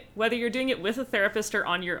doing it, whether you're doing it with a therapist or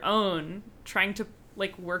on your own, trying to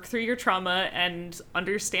like work through your trauma and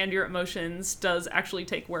understand your emotions does actually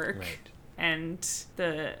take work. Right. And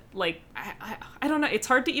the like, I don't know, it's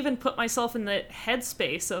hard to even put myself in the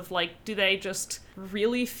headspace of like, do they just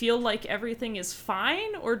really feel like everything is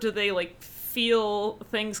fine, or do they like feel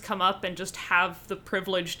things come up and just have the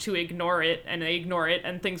privilege to ignore it, and they ignore it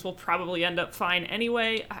and things will probably end up fine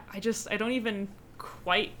anyway? I don't even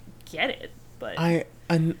quite get it. But I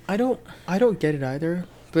don't get it either.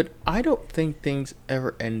 But I don't think things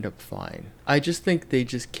ever end up fine. I just think they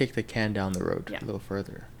just kick the can down the road a little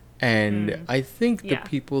further. And I think the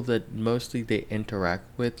people that mostly they interact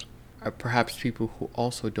with are perhaps people who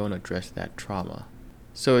also don't address that trauma.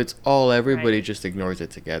 So it's all, everybody just ignores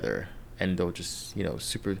it together, and they'll just,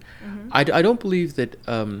 super... I don't believe that...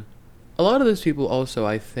 a lot of those people also,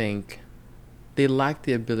 I think, they lack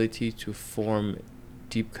the ability to form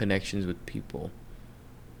deep connections with people.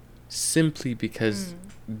 Simply because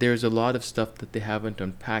there's a lot of stuff that they haven't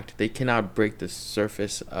unpacked. They cannot break the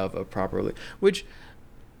surface of a proper... Which...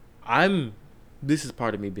 this is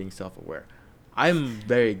part of me being self-aware. I'm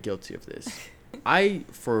very guilty of this.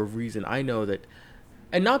 For a reason, I know that,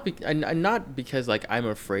 and not because like I'm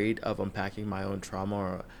afraid of unpacking my own trauma,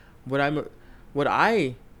 or what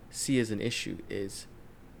I see as an issue is,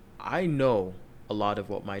 I know a lot of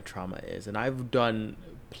what my trauma is, and I've done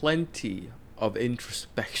plenty of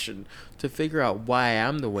introspection to figure out why I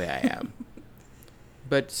am the way I am.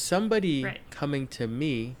 But somebody coming to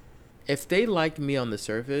me, if they like me on the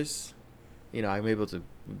surface, I'm able to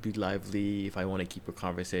be lively if I want to keep a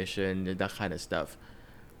conversation, that kind of stuff.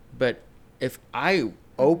 But if I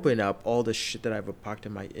open up all the shit that I've unpacked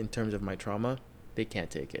in terms of my trauma, they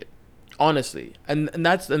can't take it. Honestly. And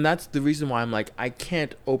that's the reason why I'm like, I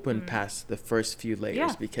can't open past the first few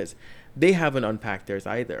layers, because they haven't unpacked theirs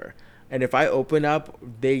either. And if I open up,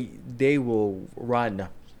 they will run,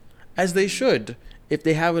 as they should. If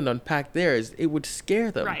they haven't unpacked theirs, it would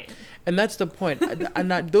scare them. Right. And that's the point.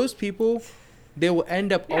 Those people, they will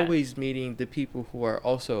end up always meeting the people who are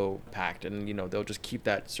also packed, and they'll just keep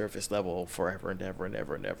that surface level forever and ever and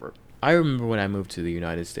ever and ever. I remember when I moved to the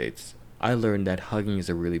United States, I learned that hugging is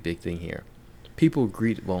a really big thing here. people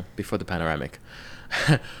greet, well, before the panoramic,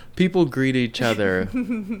 people greet each other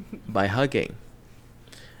by hugging.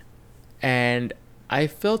 And I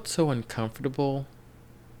felt so uncomfortable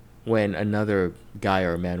when another guy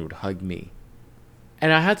or man would hug me.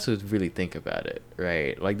 And I had to really think about it,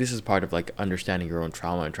 right? Like, this is part of like understanding your own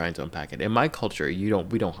trauma and trying to unpack it. In my culture,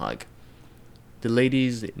 we don't hug. The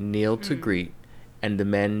ladies kneel to greet, and the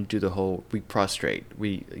men do the whole, we prostrate.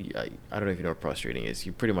 I don't know if you know what prostrating is.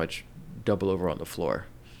 You pretty much double over on the floor.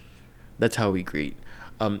 That's how we greet.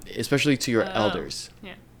 Especially to your elders.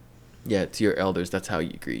 Yeah. Yeah, to your elders, that's how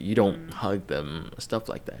you greet. You don't hug them, stuff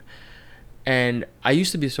like that. And I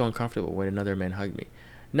used to be so uncomfortable when another man hugged me.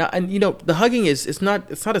 Now, and you know, the hugging it's not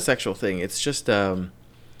a sexual thing. It's just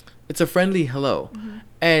it's a friendly hello.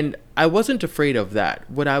 And I wasn't afraid of that.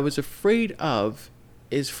 What I was afraid of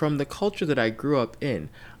is from the culture that I grew up in.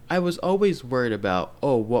 I was always worried about,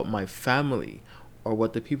 what my family or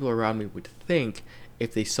what the people around me would think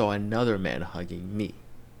if they saw another man hugging me.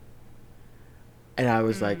 And I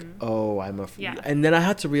was like, Yeah. And then I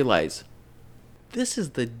had to realize, this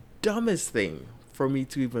is the dumbest thing for me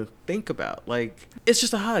to even think about. Like, it's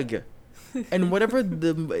just a hug. And whatever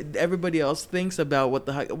everybody else thinks about what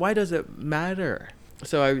the hug, why does it matter?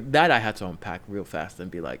 So I had to unpack real fast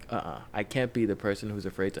and be like, I can't be the person who's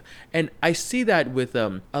afraid to. And I see that with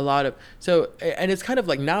a lot of, and it's kind of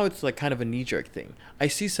like, now it's like kind of a knee-jerk thing. I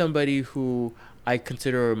see somebody who I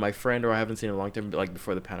consider my friend or I haven't seen in a long time, like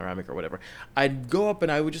before the panoramic or whatever. I'd go up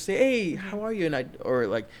and I would just say, hey, how are you? And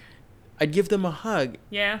I'd give them a hug.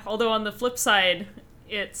 Yeah, although on the flip side,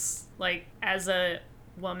 it's like, as a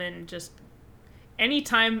woman, just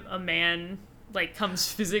anytime a man like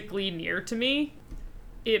comes physically near to me,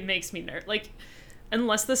 it makes me nervous. Like,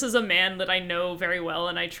 unless this is a man that I know very well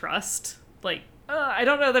and I trust, like, I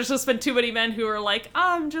don't know, there's just been too many men who are like,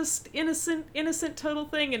 I'm just innocent total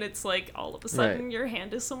thing, and it's like, all of a sudden your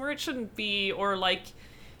hand is somewhere it shouldn't be, or like,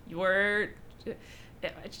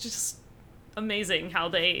 it's just amazing how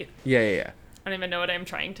they... Yeah. I don't even know what I'm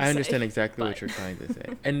trying to say. I understand exactly what you're trying to say.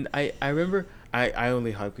 And I remember I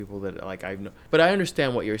only hug people that like I've known. But I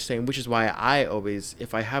understand what you're saying, which is why I always,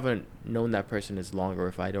 if I haven't known that person as long, or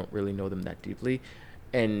if I don't really know them that deeply,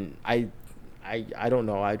 and I don't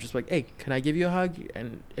know, I just like, hey, can I give you a hug?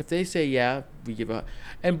 And if they say yeah, we give a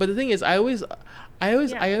hug. But the thing is, I always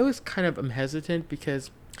kind of am hesitant,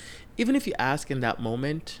 because even if you ask in that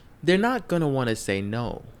moment, they're not gonna want to say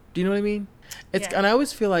no. Do you know what I mean? And I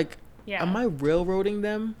always feel like, am I railroading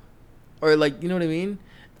them? Or like, you know what I mean?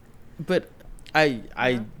 But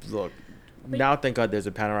I look, now thank God there's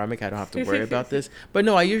a panoramic. I don't have to worry about this. But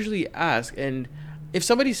no, I usually ask. And if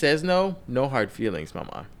somebody says no hard feelings,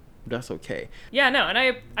 mama. That's okay. Yeah, no, and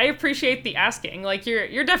I appreciate the asking. Like,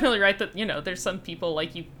 you're definitely right that, you know, there's some people,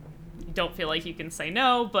 like, you don't feel like you can say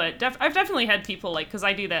no. But I've definitely had people, like, because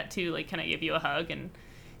I do that too, like, can I give you a hug? And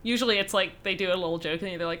usually it's like they do a little joke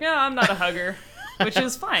and they're like, no, I'm not a hugger. Which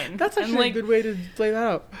is fine. That's actually a good way to play that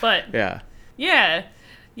out. But yeah.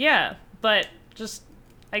 But just,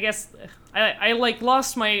 I guess I like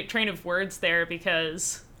lost my train of words there,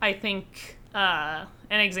 because I think an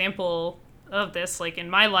example of this, like in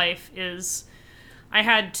my life, is I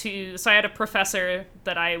had a professor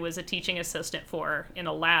that I was a teaching assistant for in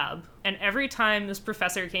a lab, and every time this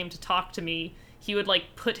professor came to talk to me, he would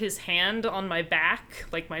like put his hand on my back,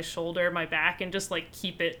 like my shoulder, my back, and just like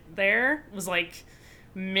keep it there. It was like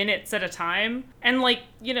minutes at a time. And like,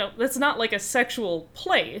 you know, that's not like a sexual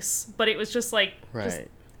place, but it was just like,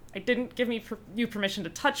 I didn't give you permission to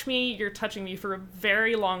touch me. You're touching me for a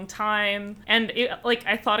very long time. And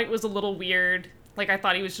I thought it was a little weird. Like, I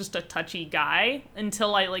thought he was just a touchy guy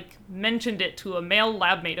until I like mentioned it to a male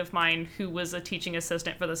lab mate of mine who was a teaching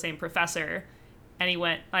assistant for the same professor. And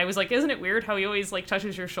I was like, isn't it weird how he always like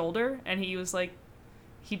touches your shoulder? And he was like,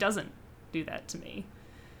 he doesn't do that to me.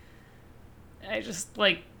 I just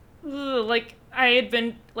like I had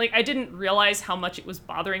been like, I didn't realize how much it was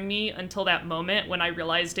bothering me until that moment when I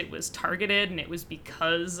realized it was targeted, and it was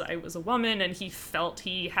because I was a woman and he felt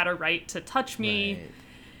he had a right to touch me. Right.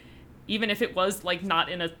 Even if it was like not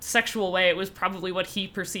in a sexual way, it was probably what he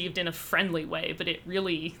perceived in a friendly way, but it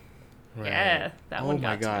really... Right. Yeah, that one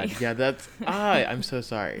got to me. Oh my God. Yeah, that's... I'm so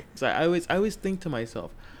sorry. So I always think to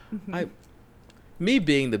myself, me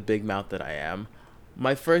being the big mouth that I am,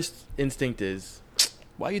 my first instinct is,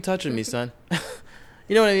 why are you touching me, son?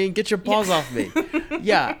 You know what I mean? Get your paws off me.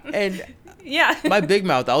 Yeah, and my big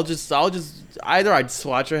mouth, I'll just either I'd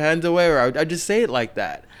swat your hands away, or I'd just say it like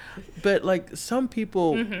that. But like, some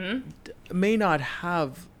people may not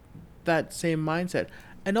have that same mindset.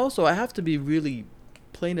 And also, I have to be really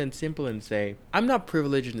plain and simple and say, I'm not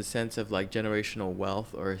privileged in the sense of like generational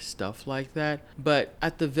wealth or stuff like that, but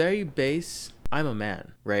at the very base, I'm a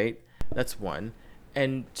man, right? That's one.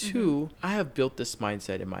 And two, I have built this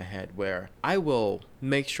mindset in my head where I will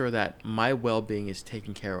make sure that my well-being is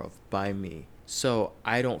taken care of by me, so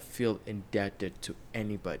I don't feel indebted to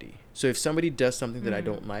anybody. So if somebody does something that I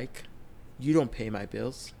don't like, you don't pay my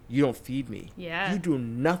bills, you don't feed me, Yeah. you do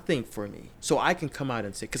nothing for me, so I can come out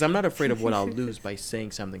and say, because I'm not afraid of what I'll lose by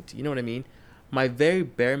saying something to you. You know what I mean? My very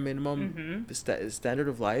bare minimum standard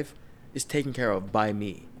of life is taken care of by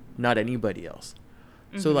me, not anybody else.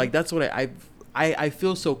 So like that's what I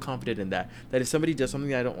feel so confident in that if somebody does something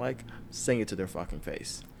that I don't like, saying it to their fucking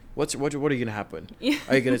face. What are you gonna happen? Yeah.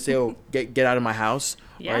 Are you gonna say, oh, get out of my house?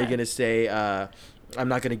 Yeah. Or are you gonna say, I'm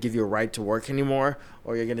not gonna give you a right to work anymore?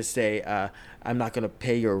 Or you're gonna say, I'm not gonna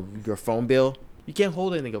pay your phone bill? You can't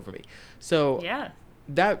hold anything over me. So Yeah.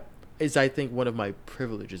 that is, I think, one of my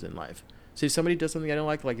privileges in life. So if somebody does something I don't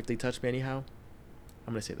like if they touch me anyhow,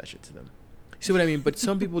 I'm gonna say that shit to them. See what I mean? But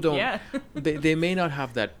some people don't. Yeah. they may not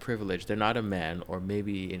have that privilege. They're not a man, or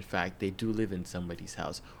maybe in fact they do live in somebody's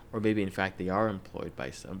house, or maybe in fact they are employed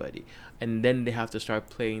by somebody, and then they have to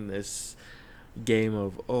start playing this game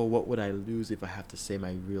of, oh, what would I lose if I have to say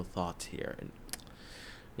my real thoughts here? And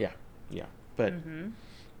yeah, but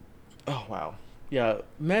oh wow, yeah,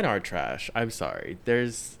 men are trash. I'm sorry.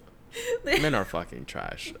 Men are fucking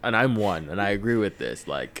trash, and I'm one, and I agree with this.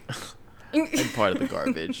 Like. I'm part of the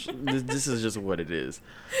garbage. This is just what it is.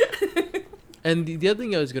 And the other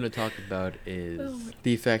thing I was going to talk about is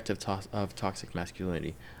the effect of toxic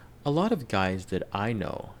masculinity. A lot of guys that I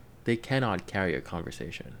know, they cannot carry a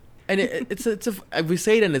conversation. And we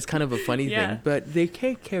say it and it's kind of a funny thing, but they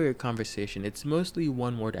can't carry a conversation. It's mostly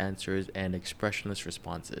one-word answers and expressionless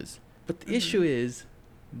responses. But the issue is,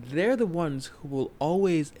 they're the ones who will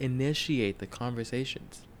always initiate the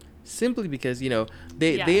conversations. Simply because,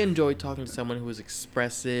 they enjoy talking to someone who is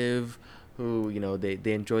expressive, who,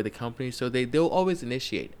 they enjoy the company. So they'll always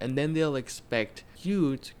initiate. And then they'll expect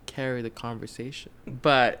you to carry the conversation.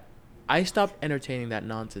 But I stopped entertaining that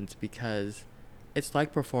nonsense because it's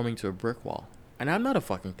like performing to a brick wall. And I'm not a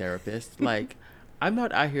fucking therapist. Like, I'm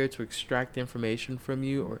not out here to extract information from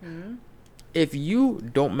you. Or if you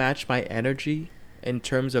don't match my energy in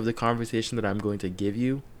terms of the conversation that I'm going to give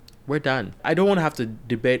you, we're done. I don't want to have to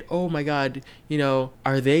debate, oh my God,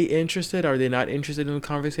 are they interested? Are they not interested in the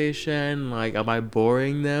conversation? Like, am I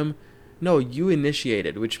boring them? No, you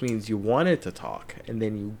initiated, which means you wanted to talk. And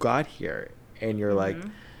then you got here and you're like,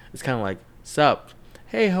 it's kind of like, sup?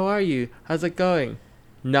 Hey, how are you? How's it going?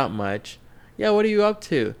 Not much. Yeah, what are you up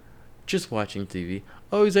to? Just watching TV.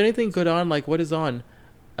 Oh, is there anything good on? Like, what is on?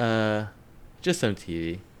 Just some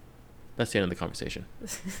TV. That's the end of the conversation.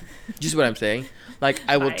 Just what I'm saying. Like,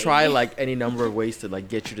 I will try like any number of ways to like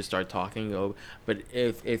get you to start talking. But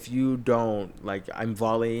if you don't, like, I'm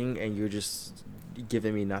volleying and you're just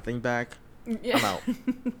giving me nothing back, I'm out.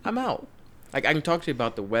 I'm out. Like, I can talk to you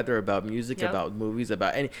about the weather, about music, about movies,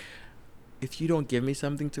 about any. If you don't give me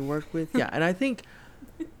something to work with, and I think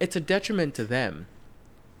it's a detriment to them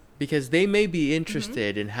because they may be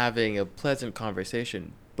interested in having a pleasant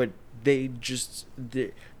conversation, but they're just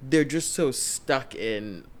so stuck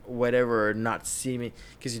in whatever, not seeming,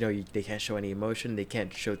 because they can't show any emotion, they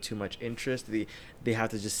can't show too much interest, they have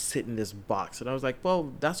to just sit in this box. And I was like,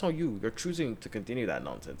 well, that's on you're choosing to continue that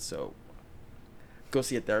nonsense, so go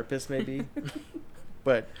see a therapist maybe.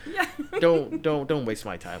 But don't waste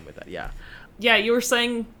my time with that. You were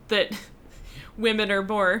saying that women are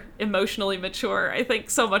more emotionally mature. I think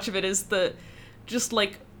so much of it is just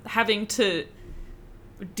like having to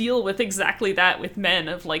deal with exactly that with men,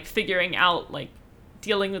 of like figuring out, like,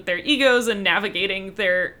 dealing with their egos and navigating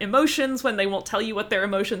their emotions when they won't tell you what their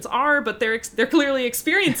emotions are, but they're clearly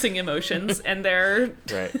experiencing emotions and they're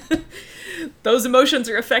right. Those emotions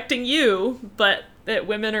are affecting you, but that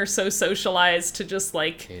women are so socialized to just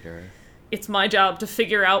like Cater. It's my job to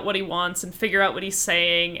figure out what he wants and figure out what he's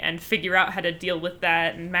saying and figure out how to deal with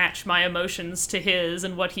that and match my emotions to his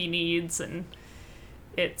and what he needs, and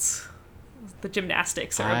the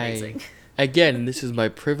gymnastics are amazing. Again, this is my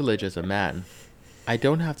privilege as a man. I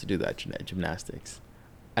don't have to do that gymnastics,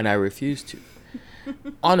 and I refuse to.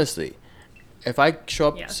 Honestly, if I show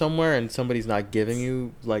up somewhere and somebody's not giving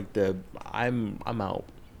you like I'm out.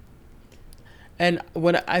 And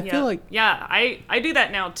when I feel like I do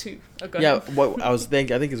that now too. Oh, go ahead. What I was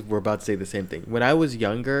thinking, I think we're about to say the same thing. When I was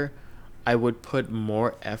younger, I would put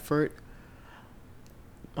more effort.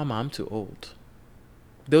 Mama, I'm too old.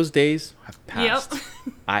 Those days have passed.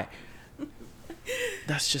 Yep.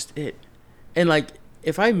 That's just it. And like,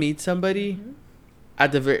 if I meet somebody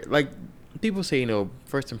at the very, like, people say,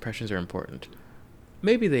 first impressions are important.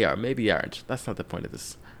 Maybe they are, maybe they aren't. That's not the point of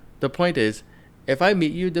this. The point is, if I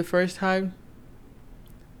meet you the first time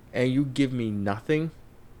and you give me nothing,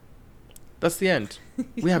 that's the end.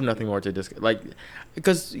 We have nothing more to discuss. Like,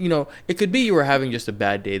 because, it could be you were having just a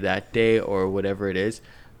bad day that day or whatever it is.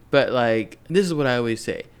 But, like, this is what I always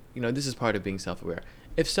say. This is part of being self-aware.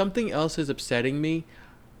 If something else is upsetting me,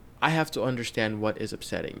 I have to understand what is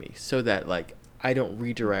upsetting me so that, like, I don't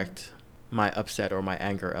redirect my upset or my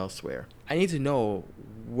anger elsewhere. I need to know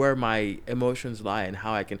where my emotions lie and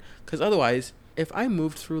how I can... Because otherwise, if I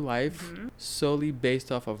moved through life solely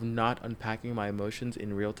based off of not unpacking my emotions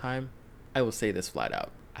in real time, I will say this flat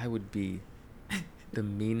out. I would be the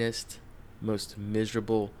meanest, most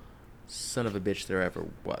miserable son of a bitch there ever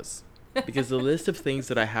was. Because the list of things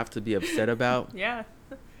that I have to be upset about... Yeah.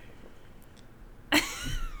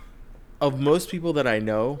 Of most people that I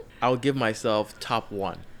know, I'll give myself top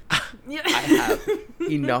 1. Yeah. I have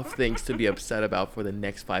enough things to be upset about for the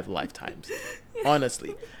next 5 lifetimes.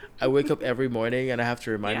 Honestly. I wake up every morning and I have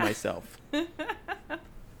to remind myself.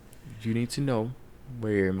 You need to know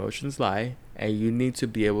where your emotions lie, and you need to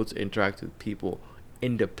be able to interact with people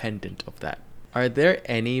independent of that. Are there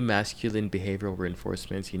any masculine behavioral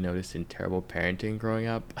reinforcements you noticed in terrible parenting growing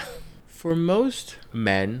up? For most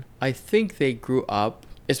men, I think they grew up,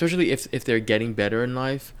 especially if they're getting better in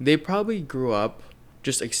life, they probably grew up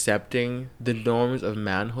just accepting the norms of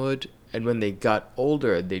manhood, and when they got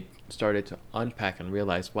older, they started to unpack and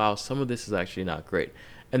realize, wow, some of this is actually not great.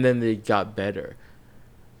 And then they got better.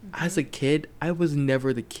 As a kid, I was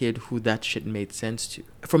never the kid who that shit made sense to.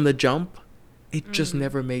 From the jump, it just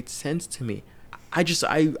never made sense to me. I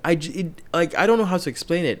don't know how to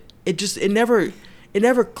explain it. It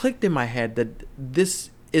never clicked in my head that this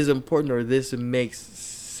is important or this makes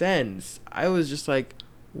sense. I was just like,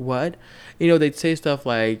 what? They'd say stuff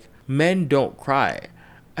like, men don't cry.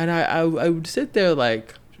 And I would sit there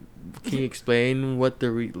like, can you explain what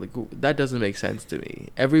that doesn't make sense to me.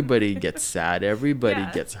 Everybody gets sad. Everybody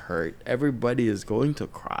gets hurt. Everybody is going to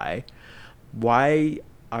cry. Why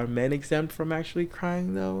are men exempt from actually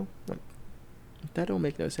crying though? Like, that don't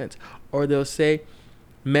make no sense. Or they'll say,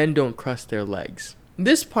 men don't cross their legs.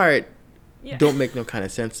 This part don't make no kind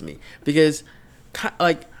of sense to me. Because,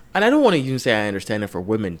 like, and I don't want to even say I understand it for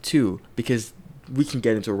women too, because we can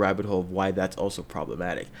get into a rabbit hole of why that's also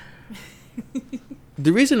problematic.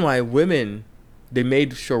 The reason why they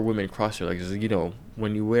made sure women cross their legs is,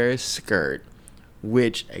 when you wear a skirt,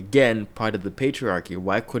 which, again, part of the patriarchy,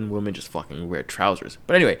 why couldn't women just fucking wear trousers?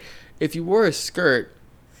 But anyway, if you wore a skirt,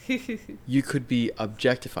 you could be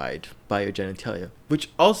objectified by your genitalia, which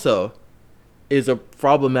also is a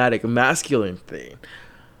problematic masculine thing.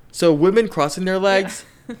 So women crossing their legs,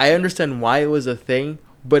 I understand why it was a thing,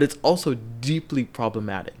 but it's also deeply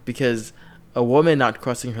problematic because a woman not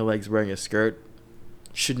crossing her legs wearing a skirt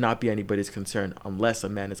should not be anybody's concern unless a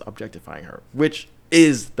man is objectifying her, which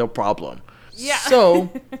is the problem. Yeah.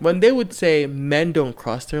 So when they would say men don't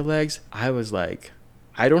cross their legs, I was like,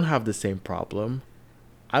 I don't have the same problem.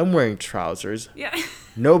 I'm wearing trousers. Yeah.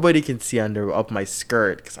 Nobody can see up my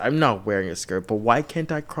skirt because I'm not wearing a skirt. But why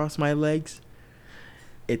can't I cross my legs?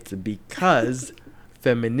 It's because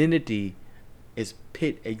femininity is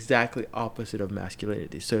exactly opposite of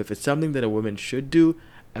masculinity. So if it's something that a woman should do,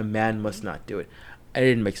 a man must not do it. It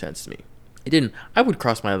didn't make sense to me. It didn't. I would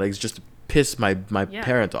cross my legs just to piss my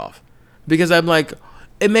parent off. Because I'm like,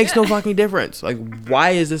 it makes no fucking difference. Like,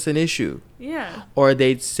 why is this an issue? Yeah. Or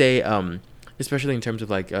they'd say, especially in terms of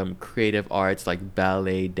like creative arts, like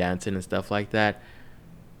ballet, dancing and stuff like that,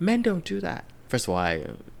 men don't do that. First of all,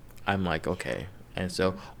 I'm like, okay. And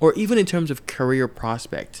so, or even in terms of career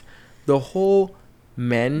prospects, the whole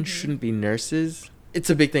men shouldn't be nurses. It's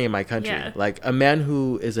a big thing in my country. Yeah. Like a man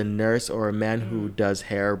who is a nurse or a man who does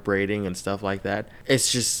hair braiding and stuff like that,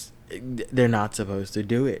 it's just, they're not supposed to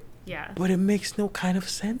do it. Yeah. But it makes no kind of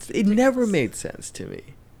sense. It never made sense to me.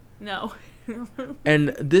 No. And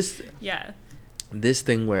this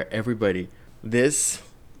thing where everybody, the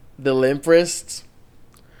limp wrists,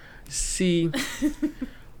 see,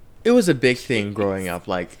 it was a big thing growing up.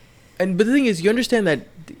 Like, but the thing is, you understand that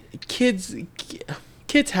kids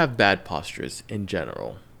have bad postures in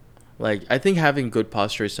general. Like, I think having good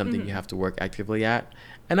posture is something you have to work actively at.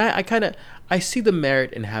 And I see the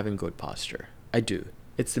merit in having good posture. I do.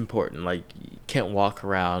 It's important. Like, you can't walk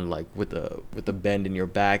around like with a bend in your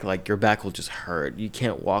back. Like, your back will just hurt. You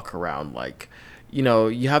can't walk around like,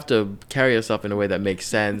 you have to carry yourself in a way that makes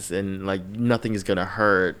sense and like nothing is gonna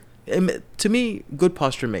hurt. And to me, good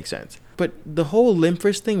posture makes sense. But the whole limp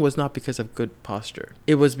wrist thing was not because of good posture.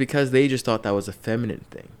 It was because they just thought that was a feminine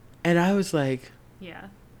thing. And I was like,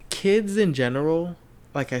 kids in general,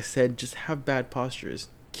 like I said, just have bad postures.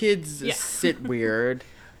 Kids sit weird.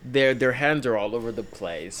 Their hands are all over the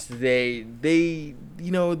place. They they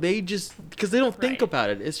just, because they don't think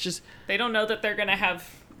about it. It's just they don't know that they're gonna have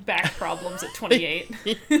back problems at 28.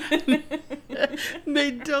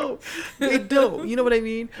 They don't. You know what I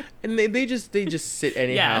mean? And they just sit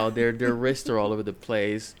anyhow. Their wrists are all over the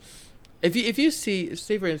place. If you see,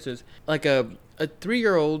 say for instance, like a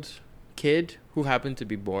 3-year-old kid who happened to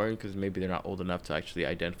be born, because maybe they're not old enough to actually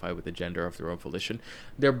identify with the gender of their own volition,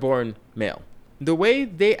 they're born male. The way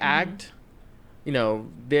they act, they'll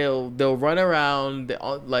run around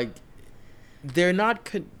like they're not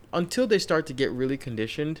until they start to get really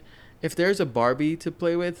conditioned. If there's a Barbie to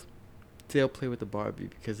play with, they'll play with the Barbie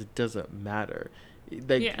because it doesn't matter.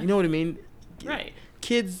 Like, you know what I mean? Right.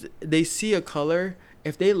 Kids, they see a color.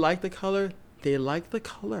 If they like the color, they like the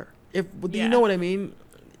color. You know what I mean?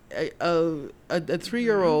 A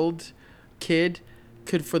 3-year-old kid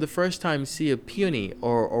could, for the first time, see a peony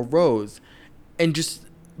or a rose and just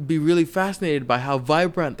be really fascinated by how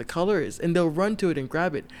vibrant the color is, and they'll run to it and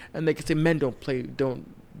grab it, and they can say, men don't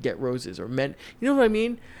get roses, or men, you know what I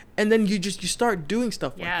mean? And then you start doing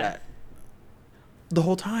stuff like that the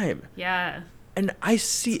whole time. Yeah. And I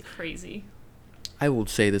see, it's crazy. I will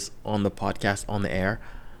say this on the podcast, on the air,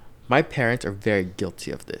 my parents are very guilty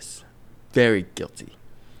of this. Very guilty.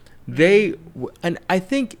 And I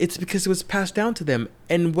think it's because it was passed down to them.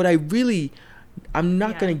 And what I'm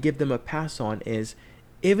not going to give them a pass on is,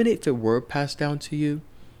 even if it were passed down to you,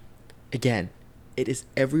 again, it is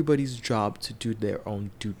everybody's job to do their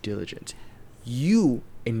own due diligence. You,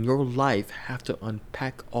 in your life, have to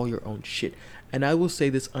unpack all your own shit. And I will say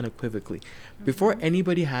this unequivocally. Before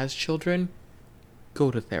anybody has children, go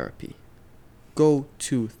to therapy. Go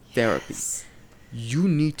to therapy. Yes. You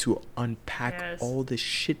need to unpack all the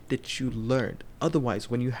shit that you learned. Otherwise,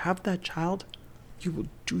 when you have that child, you will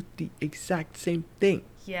do the exact same thing.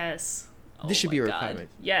 Yes. This should be a requirement.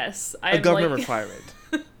 Yes. A government requirement.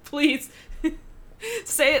 Please.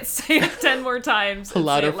 Say it 10 more times. And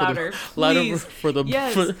louder, say it louder. Louder for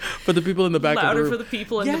the people in the back. Louder for the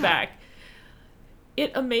people in the back.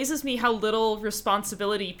 It amazes me how little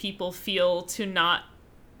responsibility people feel to not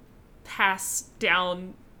pass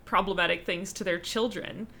down problematic things to their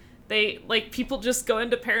children. They, like, people just go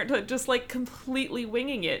into parenthood just, like, completely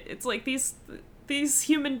winging it. It's like these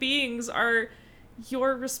human beings are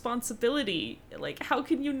your responsibility. Like, how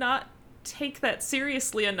can you not take that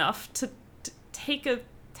seriously enough to take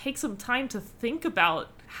some time to think about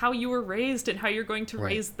how you were raised and how you're going to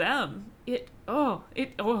raise them? Oh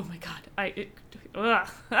my God. Right.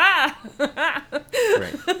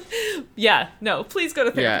 Yeah, no, please go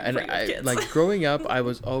to therapy. Yeah, and I, kids. Like, growing up, I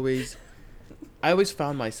always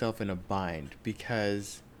found myself in a bind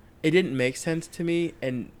because it didn't make sense to me,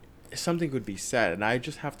 and something would be said, and I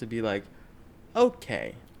just have to be like,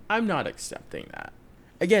 okay, I'm not accepting that.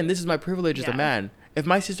 Again, this is my privilege as a man. If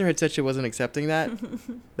my sister had said she wasn't accepting that,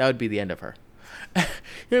 that would be the end of her. You know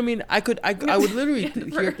what I mean? I would literally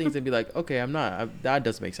hear things and be like, okay, I'm not. That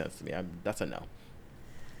doesn't make sense to me. That's a no.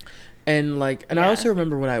 And I also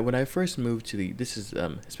remember when I first moved to this is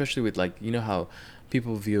especially with, like, you know how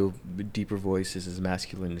people view deeper voices as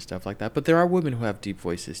masculine and stuff like that, but there are women who have deep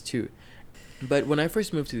voices too. But when I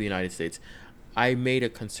first moved to the United States, I made a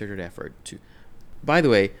concerted effort to. By the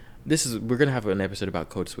way, we're gonna have an episode about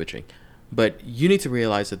code switching, but you need to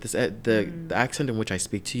realize that the accent in which I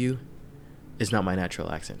speak to you is not my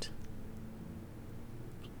natural accent.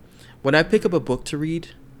 When I pick up a book to read,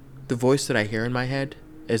 the voice that I hear in my head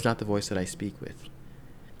is not the voice that I speak with.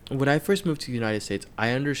 When I first moved to the United States,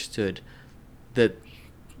 I understood that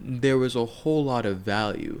there was a whole lot of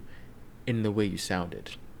value in the way you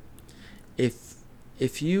sounded.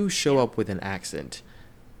 If you show up with an accent,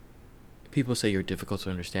 people say you're difficult to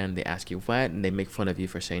understand. They ask you what, and they make fun of you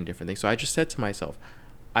for saying different things. So I just said to myself,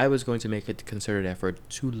 I was going to make a concerted effort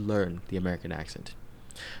to learn the American accent.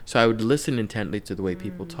 So I would listen intently to the way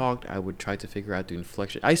people talked. I would try to figure out the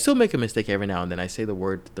inflection. I still make a mistake every now and then. I say the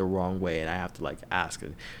word the wrong way, and I have to ask.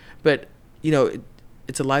 But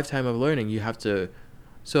it's a lifetime of learning. You have to.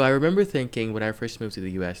 So I remember thinking when I first moved to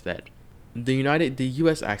the U.S. that the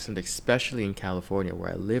U.S. accent, especially in California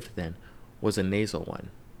where I lived then, was a nasal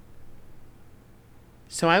one.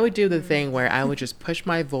 So I would do the thing where I would just push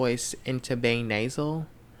my voice into being nasal,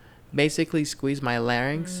 basically squeeze my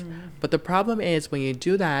larynx. But the problem is when you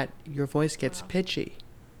do that, your voice gets pitchy.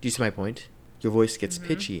 Do you see my point? Your voice gets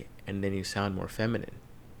pitchy, and then you sound more feminine.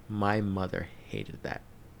 My mother hated that.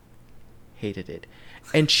 Hated it.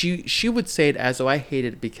 And she would say it as though I hate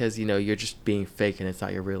it because, you're just being fake and it's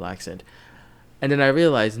not your real accent. And then I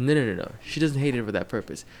realized, no. She doesn't hate it for that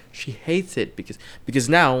purpose. She hates it because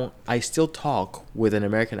now I still talk with an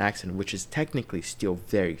American accent, which is technically still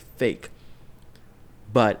very fake.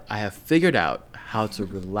 But I have figured out how to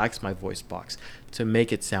relax my voice box to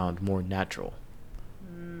make it sound more natural.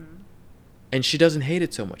 And she doesn't hate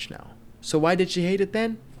it so much now. So why did she hate it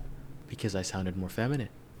then? Because I sounded more feminine.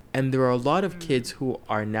 And there are a lot of kids who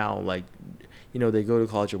are now like, they go to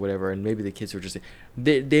college or whatever, and maybe the kids are just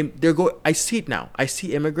I see it now. I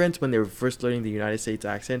see immigrants when they're first learning the United States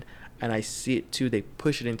accent, and I see it too. They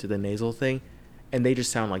push it into the nasal thing, and they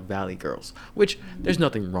just sound like Valley girls, which there's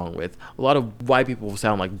nothing wrong with. A lot of white people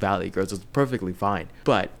sound like Valley girls. It's perfectly fine.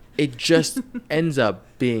 But it just ends up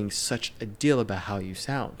being such a deal about how you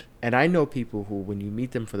sound. And I know people who, when you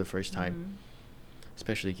meet them for the first time,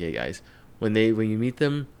 especially gay guys, when you meet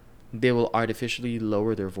them, they will artificially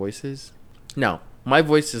lower their voices. Now, my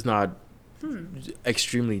voice is not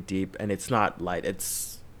extremely deep, and it's not light.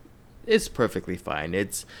 It's perfectly fine.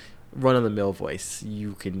 It's run-of-the-mill voice.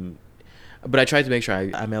 But I try to make sure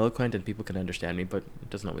I'm eloquent and people can understand me, but it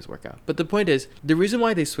doesn't always work out. But the point is, the reason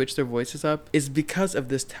why they switch their voices up is because of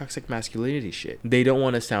this toxic masculinity shit. They don't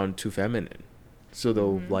want to sound too feminine. So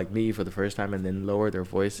they'll like me for the first time and then lower their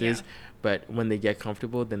voices. Yeah. But when they get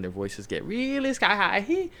comfortable, then their voices get really sky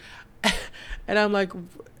high. And I'm like,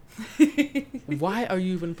 why are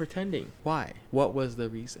you even pretending? Why? What was the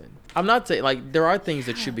reason? I'm not saying, like, there are things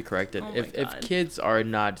that should be corrected. If kids are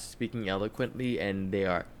not speaking eloquently and they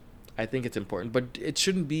are, I think it's important. But it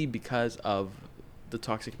shouldn't be because of the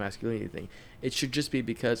toxic masculinity thing. It should just be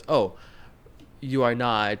because, you are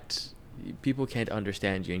not... people can't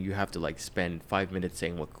understand you, and you have to like spend 5 minutes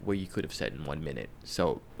saying what you could have said in 1 minute.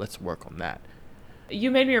 So let's work on that.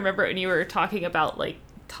 You made me remember when you were talking about like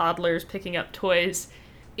toddlers picking up toys.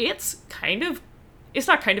 It's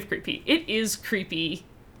not kind of creepy. It is creepy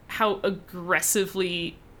how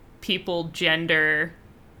aggressively people gender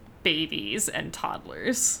babies and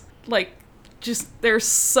toddlers. Like, just, they're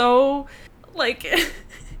so, like,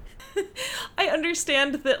 I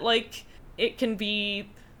understand that, like, it can be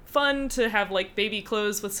fun to have like baby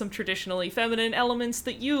clothes with some traditionally feminine elements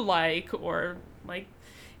that you like, or like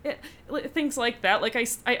things like that. Like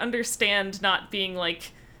I understand not being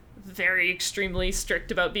like very extremely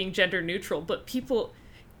strict about being gender neutral, but people,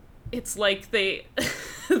 it's like they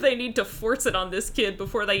need to force it on this kid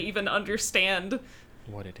before they even understand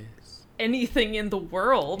what it is, anything in the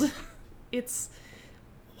world. It's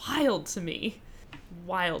wild to me.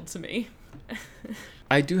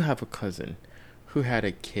 I do have a cousin who had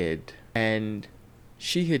a kid, and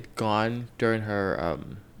she had gone during her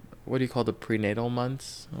what do you call the prenatal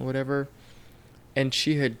months or whatever, and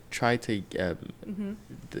she had tried to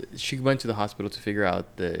she went to the hospital to figure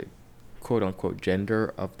out the quote unquote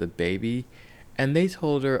gender of the baby, and they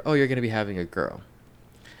told her, you're going to be having a girl.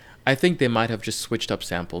 I think they might have just switched up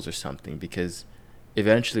samples or something, because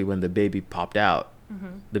eventually when the baby popped out,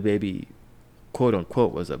 the baby quote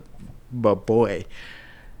unquote was a boy.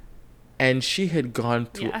 And she had gone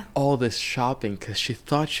through all this shopping because she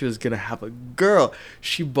thought she was going to have a girl.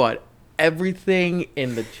 She bought everything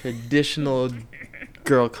in the traditional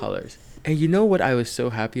girl colors. And you know what I was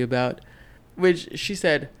so happy about? Which she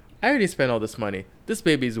said, I already spent all this money. This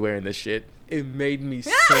baby's wearing this shit. It made me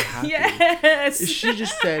so happy. Yes! She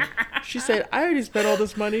said, I already spent all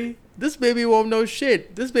this money. This baby won't know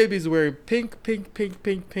shit. This baby's wearing pink,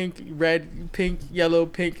 red, pink, yellow,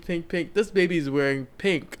 pink. This baby's wearing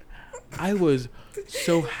pink. I was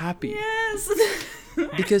so happy. Yes.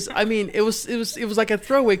 Because I mean, it was like a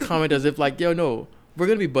throwaway comment, as if like, no, we're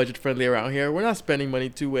gonna be budget friendly around here. We're not spending money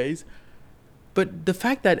two ways. But the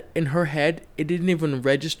fact that in her head it didn't even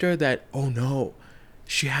register that,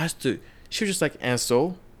 she was just like, and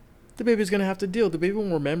so the baby's gonna have to deal. The baby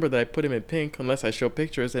won't remember that I put him in pink unless I show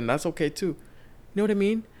pictures, and that's okay too. You know what I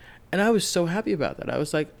mean? And I was so happy about that. I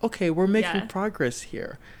was like, okay, we're making progress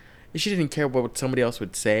here. She didn't care what somebody else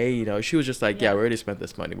would say, She was just like, we already spent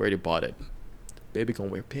this money. We already bought it. Baby gonna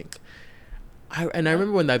wear pink. I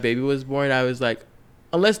remember when that baby was born, I was like,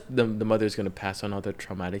 unless the mother's gonna pass on other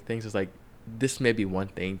traumatic things, it's like, this may be one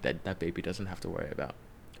thing that baby doesn't have to worry about.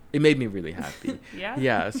 It made me really happy.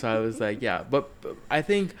 Yeah, so I was like, But I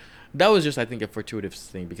think that was just, a fortuitous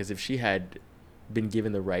thing, because if she had been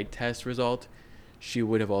given the right test result, she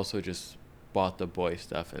would have also just bought the boy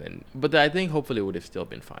stuff, but I think hopefully it would have still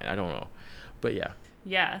been fine. I don't know, but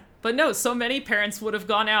but no, so many parents would have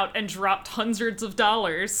gone out and dropped hundreds of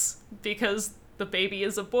dollars because the baby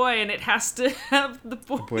is a boy and it has to have the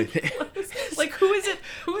boy. Like, who is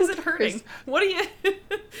it hurting? What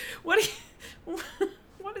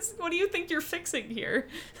do you think you're fixing here?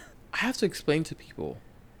 I have to explain to people,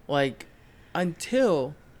 like,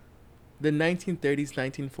 until the 1930s,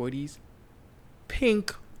 1940s,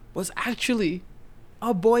 pink was actually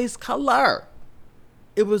a boy's color.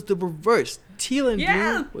 It was the reverse. Teal and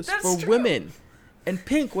blue was for women, and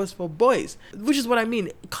pink was for boys, which is what I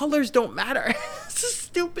mean. Colors don't matter. It's a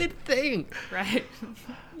stupid thing. Right.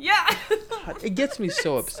 Yeah. It gets me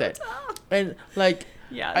so upset. So and like,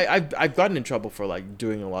 yeah, I've gotten in trouble for like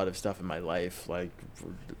doing a lot of stuff in my life, like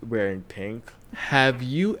wearing pink. Have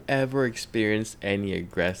you ever experienced any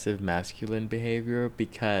aggressive masculine behavior?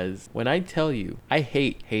 Because when I tell you, I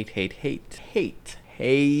hate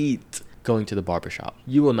going to the barbershop.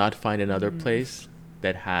 You will not find another place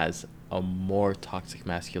that has a more toxic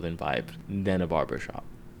masculine vibe than a barbershop.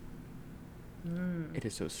 It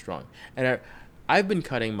is so strong. And I've been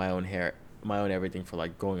cutting my own hair, my own everything for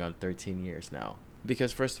like going on 13 years now.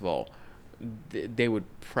 Because first of all, they would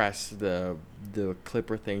press the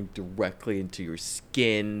clipper thing directly into your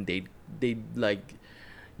skin. They like,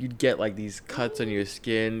 you'd get like these cuts on your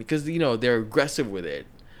skin because, you know, they're aggressive with it.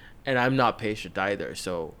 And I'm not patient either.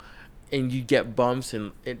 So, and you get bumps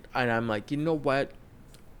and I'm like, you know what?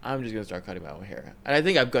 I'm just going to start cutting my own hair. And I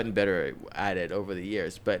think I've gotten better at it over the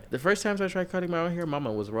years. But the first times I tried cutting my own hair,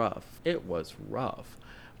 mama, was rough. It was rough.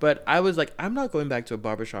 But I was like, I'm not going back to a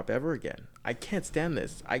barbershop ever again. I can't stand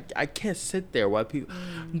this. I can't sit there while people...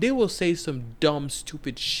 They will say some dumb,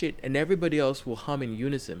 stupid shit, and everybody else will hum in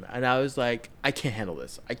unison. And I was like, I can't handle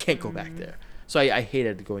this. I can't go back there. So I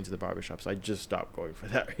hated going to the barbershop, so I just stopped going for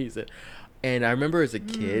that reason. And I remember as a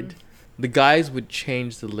kid, the guys would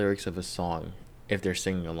change the lyrics of a song if they're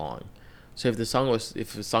singing along. So if the song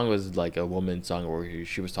was like a woman's song or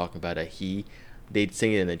she was talking about a he, they'd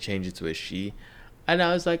sing it and then change it to a she. And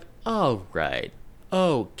I was like, all right,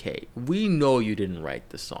 okay, we know you didn't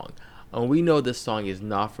write the song. And we know the song is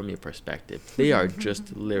not from your perspective. They are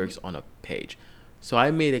just lyrics on a page. So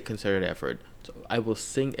I made a concerted effort. So I will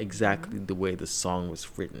sing exactly the way the song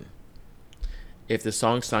was written. If the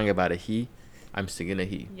song sang about a he, I'm singing a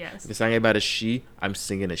he. Yes. If it sang about a she, I'm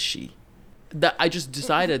singing a she. That I just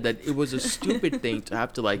decided that it was a stupid thing to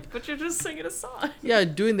have to like. But you're just singing a song. Yeah,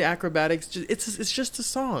 doing the acrobatics. It's just a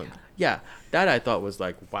song. Yeah, that I thought was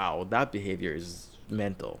like, wow, that behavior is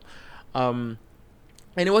mental. And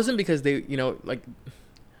it wasn't because they, you know, like,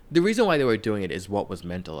 the reason why they were doing it is what was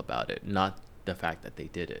mental about it, not the fact that they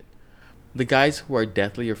did it. The guys who are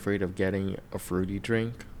deathly afraid of getting a fruity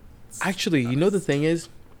drink. Actually, you know the thing is,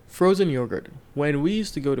 frozen yogurt. When we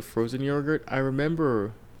used to go to frozen yogurt, I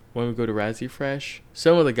remember when we go to Razzie Fresh,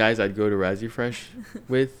 some of the guys I'd go to Razzie Fresh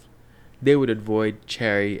with, they would avoid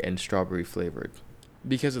cherry and strawberry flavored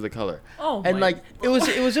because of the color. Oh, and like it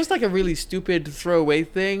was just like a really stupid throwaway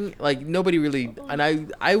thing. Like nobody really, and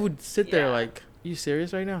I would sit there like, you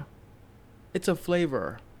serious right now? It's a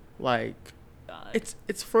flavor, like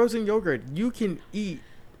it's frozen yogurt. You can eat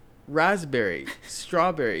raspberry,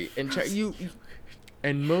 strawberry, and cherry.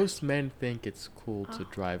 And most men think it's cool to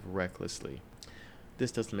drive recklessly.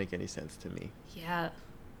 This doesn't make any sense to me. Yeah.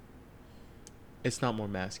 It's not more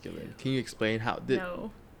masculine. Can you explain how?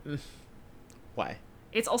 No. Why?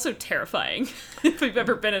 It's also terrifying. If you've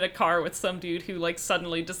ever been in a car with some dude who like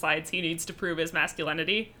suddenly decides he needs to prove his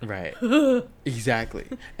masculinity. Right. Exactly.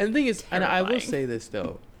 And the thing is, and I will say this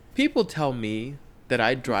though, people tell me that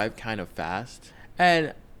I drive kind of fast,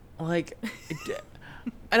 and like,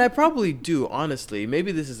 and I probably do, honestly.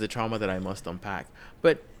 Maybe this is a trauma that I must unpack,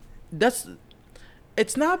 but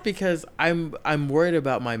it's not because I'm worried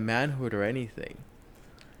about my manhood or anything.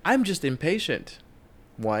 I'm just impatient.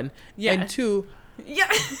 One. Yeah. And two.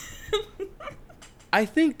 Yeah. I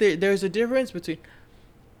think there's a difference between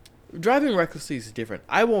driving recklessly is different.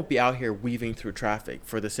 I won't be out here weaving through traffic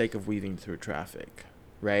for the sake of weaving through traffic,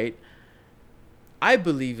 right? I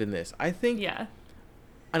believe in this. I think. Yeah.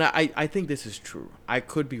 And I think this is true. I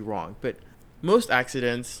could be wrong, but most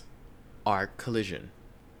accidents are collision.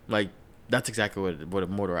 Like, that's exactly what a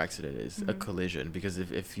motor accident is, a collision. Because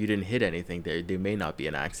if you didn't hit anything, there may not be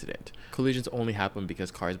an accident. Collisions only happen because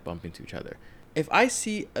cars bump into each other. If I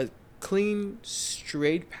see a clean,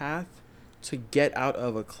 straight path to get out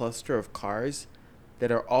of a cluster of cars that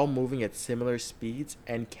are all moving at similar speeds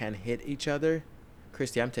and can hit each other,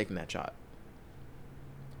 Christy, I'm taking that shot.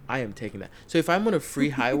 I am taking that. So if I'm on a free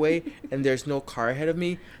highway and there's no car ahead of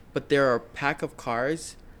me, but there are a pack of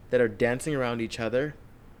cars that are dancing around each other,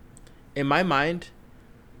 in my mind,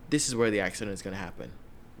 this is where the accident is going to happen.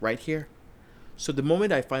 Right here. So the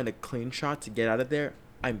moment I find a clean shot to get out of there,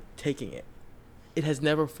 I'm taking it. It has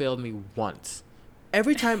never failed me once.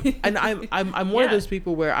 Every time, and I'm one of those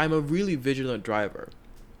people where I'm a really vigilant driver.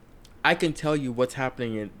 I can tell you what's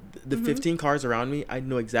happening the 15 cars around me, I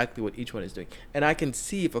know exactly what each one is doing. And I can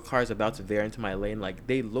see if a car is about to veer into my lane, like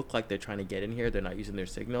they look like they're trying to get in here, they're not using their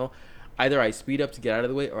signal. Either I speed up to get out of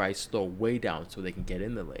the way or I slow way down so they can get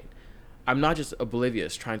in the lane. I'm not just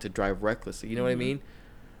oblivious trying to drive recklessly, you know what I mean?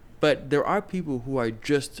 But there are people who are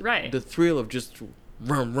just the thrill of just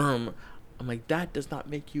rum rum. I'm like, that does not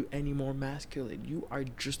make you any more masculine. You are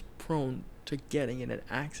just prone to getting in an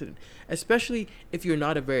accident, especially if you're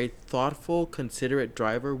not a very thoughtful, considerate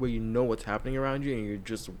driver where you know what's happening around you and you're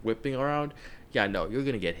just whipping around. Yeah, no, you're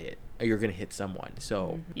gonna get hit. Or you're gonna hit someone.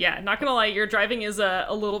 So yeah, not gonna lie, your driving is a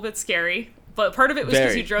little bit scary. But part of it was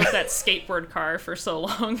because you drove that skateboard car for so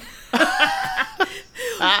long.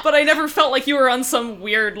 But I never felt like you were on some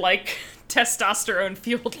weird, like, testosterone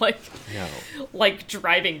fueled, like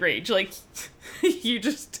driving rage. Like, you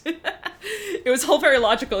just, it was all very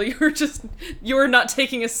logical. You were not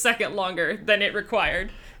taking a second longer than it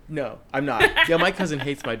required. No, I'm not. Yeah, my cousin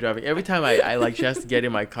hates my driving. Every time I like, she has to get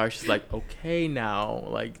in my car, she's like, okay now,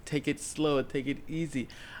 like, take it slow, take it easy.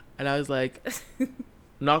 And I was like,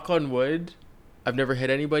 knock on wood, I've never hit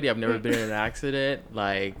anybody, I've never been in an accident,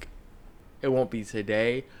 like, it won't be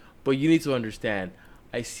today. But you need to understand,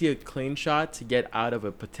 I see a clean shot to get out of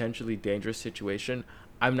a potentially dangerous situation,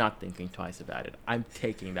 I'm not thinking twice about it. I'm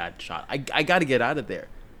taking that shot. I got to get out of there.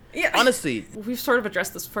 Yeah. Honestly. We've sort of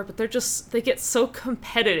addressed this before, but they get so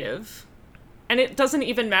competitive. And it doesn't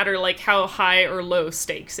even matter, like, how high or low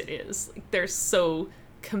stakes it is. Like, they're so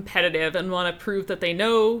competitive and want to prove that they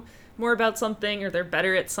know more about something or they're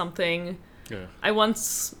better at something. Yeah. I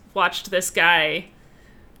once watched this guy.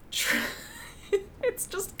 It's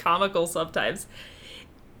just comical sometimes.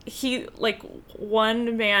 He, like,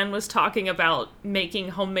 one man was talking about making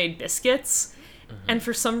homemade biscuits. And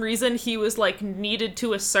for some reason, he was, like, needed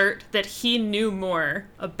to assert that he knew more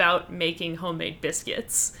about making homemade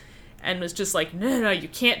biscuits. And was just like, no, you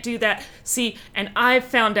can't do that. See, and I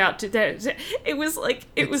found out that it was, like,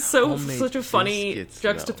 it's such a funny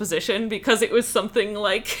juxtaposition, because it was something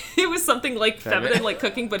like feminine, like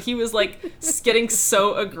cooking, but he was, like, getting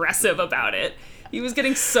so aggressive about it. He was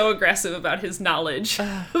getting so aggressive about his knowledge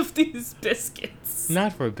of these biscuits.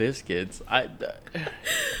 Not for biscuits.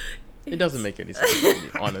 It doesn't make any sense to me,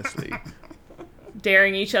 honestly.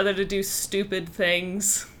 Daring each other to do stupid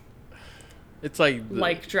things. It's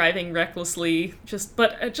like driving recklessly, just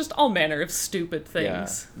all manner of stupid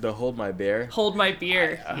things. Yeah, the hold my beer. Hold my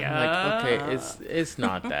beer. I'm like, okay, it's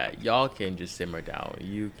not that. Y'all can just simmer down.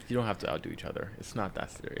 You don't have to outdo each other. It's not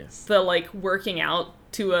that serious. The, like, working out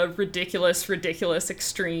to a ridiculous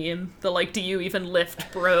extreme. The, like, do you even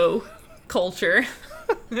lift, bro culture.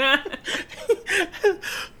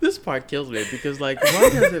 This part kills me because, like, why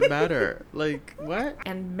does it matter? Like, what?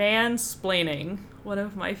 And mansplaining, one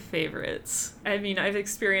of my favorites. I mean, I've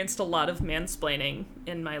experienced a lot of mansplaining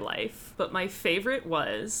in my life, but my favorite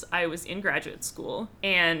was I was in graduate school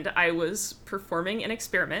and I was performing an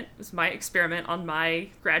experiment. It was my experiment on my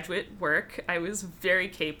graduate work. I was very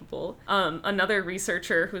capable. Another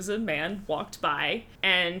researcher who's a man walked by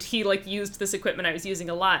and he, like, used this equipment I was using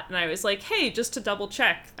a lot, and I was like, hey, just to double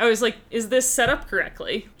check. I was like, is this set up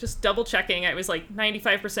correctly? Just double checking. I was like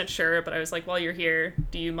 95% sure, but I was like, while you're here,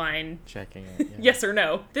 do you mind checking it? Yeah. Yes or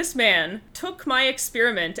no? This man took my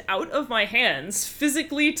experiment out of my hands,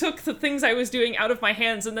 physically took the things I was doing out of my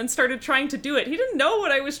hands, and then started trying to do it. He didn't know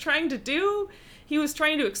what I was trying to do. He was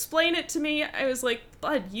trying to explain it to me. I was like,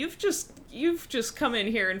 bud, you've just come in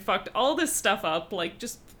here and fucked all this stuff up. Like,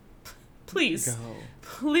 just please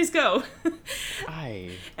go.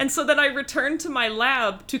 And so then I returned to my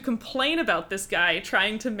lab to complain about this guy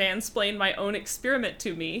trying to mansplain my own experiment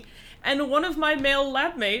to me. And one of my male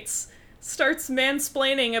lab mates starts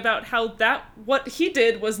mansplaining about how what he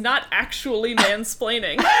did was not actually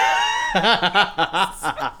mansplaining.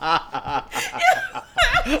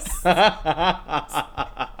 It's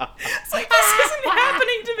like, this isn't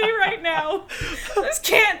happening to me right now. This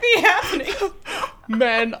can't be happening.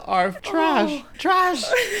 Men are trash. Trash.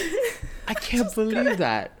 I can't believe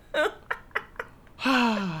that.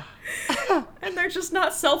 And they're just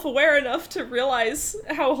not self-aware enough to realize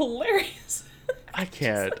how hilarious. I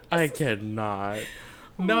cannot.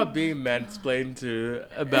 Not being mansplained to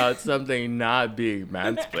about something not being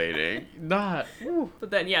mansplaining. Not.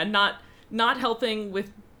 But then, yeah, not helping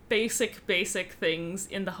with basic things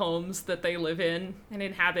in the homes that they live in and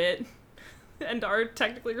inhabit and are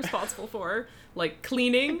technically responsible for, like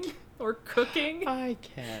cleaning or cooking. I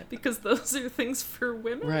can't. Because those are things for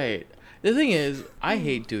women. Right. The thing is, I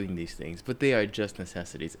hate doing these things, but they are just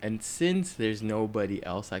necessities. And since there's nobody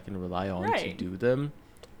else I can rely on to do them,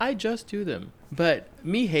 I just do them. But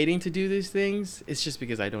me hating to do these things, it's just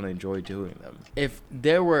because I don't enjoy doing them. If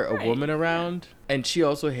there were a woman around and she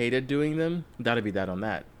also hated doing them, that'd be that on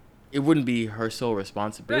that. It wouldn't be her sole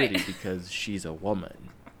responsibility because she's a woman.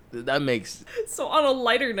 That makes... So on a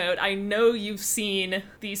lighter note, I know you've seen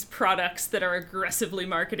these products that are aggressively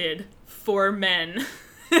marketed for men.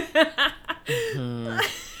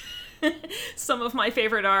 Some of my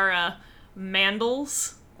favorite are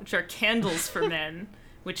mandals, which are candles for men,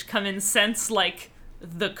 which come in scents like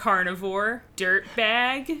the carnivore, dirt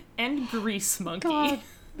bag, and grease monkey. God,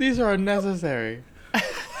 these are unnecessary.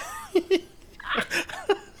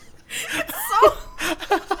 So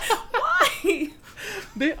why?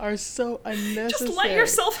 They are so unnecessary. Just let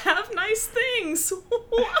yourself have nice things.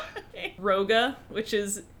 Why? Roga, which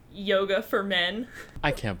is yoga for men.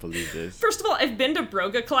 I can't believe this. First of all, I've been to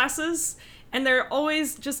Broga classes, and they're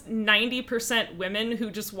always just 90% women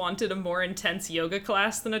who just wanted a more intense yoga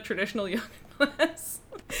class than a traditional yoga class.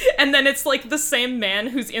 And then it's like the same man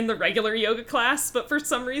who's in the regular yoga class, but for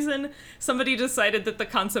some reason, somebody decided that the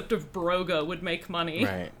concept of Broga would make money.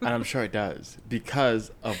 Right. And I'm sure it does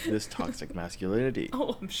because of this toxic masculinity.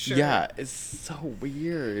 Oh, I'm sure. Yeah, it's so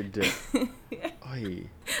weird. Oy.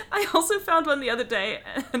 I also found one the other day,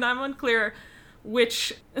 and I'm unclear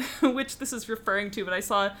which this is referring to, but I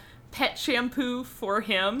saw pet shampoo for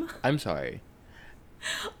him. I'm sorry.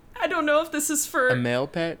 I don't know if this is for A male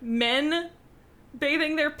pet? men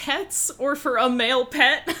bathing their pets or for a male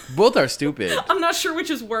pet. Both are stupid. I'm not sure which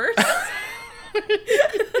is worse.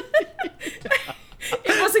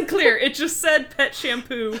 It wasn't clear. It just said pet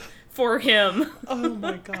shampoo for him. Oh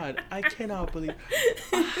my god, I cannot believe.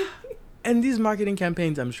 And these marketing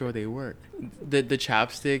campaigns, I'm sure they work. The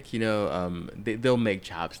chapstick, you know, they'll make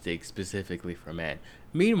chapstick specifically for men.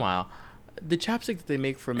 Meanwhile, the chapstick that they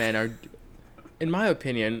make for men are, in my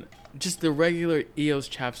opinion, just the regular EOS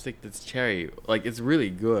chapstick that's cherry. Like, it's really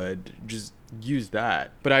good. Just use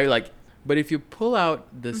that. But if you pull out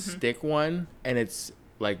the stick one and it's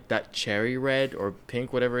like that cherry red or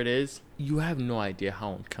pink, whatever it is, you have no idea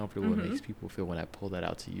how uncomfortable it makes people feel when I pull that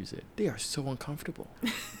out to use it. They are so uncomfortable.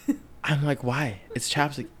 I'm like, why? It's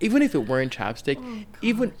chapstick. Even if it weren't chapstick,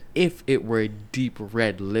 even if it were a deep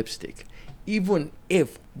red lipstick,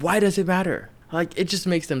 why does it matter? Like, it just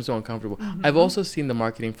makes them so uncomfortable. I've also seen the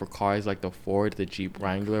marketing for cars like the Ford, the Jeep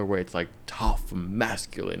Wrangler, where it's like tough,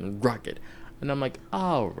 masculine, rugged. And I'm like,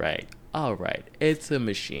 all right. It's a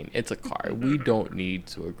machine. It's a car. We don't need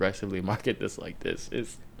to aggressively market this like this.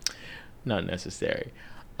 It's not necessary.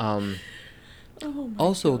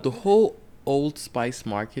 Also, the whole Old Spice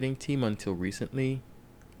marketing team until recently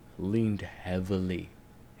leaned heavily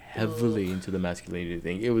into the masculinity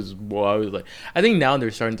thing. It was, I was like, I think now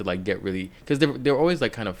they're starting to like get really, because they're always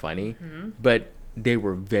like kind of funny, but they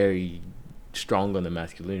were very strong on the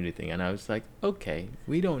masculinity thing. And I was like, okay,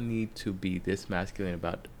 we don't need to be this masculine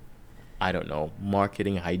about, I don't know,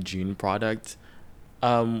 marketing hygiene products.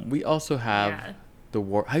 We also have the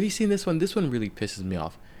war. Have you seen this one? This one really pisses me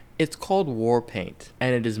off. It's called War Paint,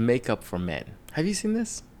 and it is makeup for men. Have you seen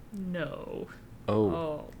this? No.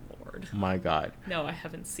 Oh Lord. My God. No, I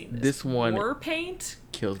haven't seen this. This one War Paint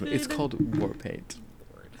kills me. It's called War Paint.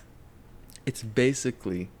 Lord. It's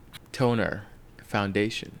basically toner,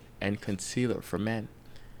 foundation, and concealer for men.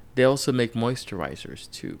 They also make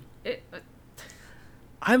moisturizers too.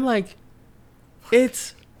 I'm like,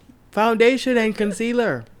 it's foundation and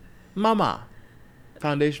concealer, mama.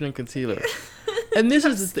 Foundation and concealer. And this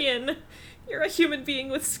is the skin. You're a human being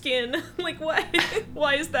with skin. Like, why?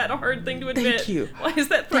 Why is that a hard thing to admit? Thank you. Why is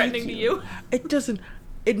that threatening to you?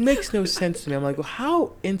 It makes no sense to me. I'm like, well,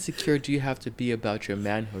 how insecure do you have to be about your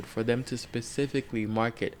manhood for them to specifically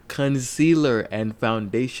market concealer and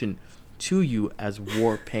foundation to you as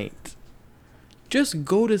War Paint? Just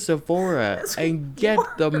go to Sephora and get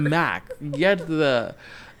the MAC, get the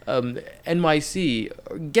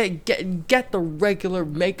NYC, get the regular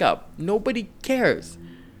makeup. Nobody cares.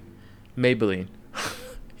 Maybelline.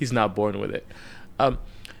 He's not born with it.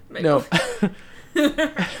 No.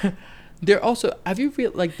 They're also, have you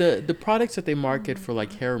read like the products that they market for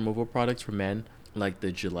like hair removal products for men, like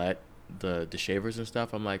the Gillette, the shavers and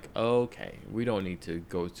stuff? I'm like, okay, we don't need to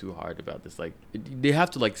go too hard about this. Like, they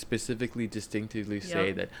have to like specifically distinctively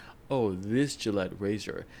say that, oh, this Gillette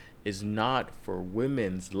razor is not for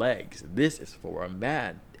women's legs. This is for a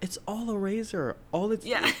man. It's all a razor. All it's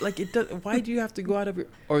like, it does. Why do you have to go out of your,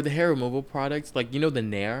 or the hair removal products? Like, you know, the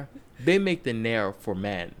Nair, they make the Nair for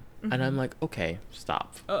men. And I'm like, okay,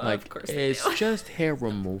 stop. Like, of course it's just hair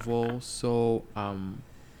removal. So,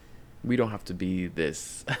 we don't have to be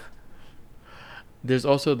this. There's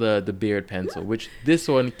also the beard pencil, which this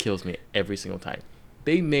one kills me every single time.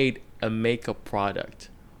 They made a makeup product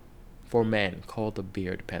for men called the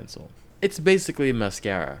beard pencil. It's basically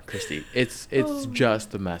mascara, Christy. It's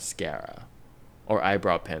just a mascara or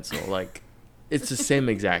eyebrow pencil. Like, it's the same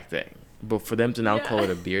exact thing. But for them to now call it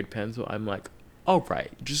a beard pencil, I'm like, all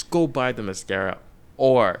right, just go buy the mascara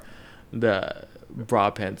or the brow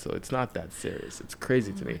pencil. It's not that serious. It's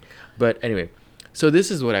crazy to me. But anyway, so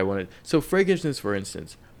this is what I wanted. So fragrances, for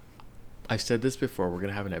instance, I've said this before. We're going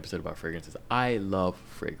to have an episode about fragrances. I love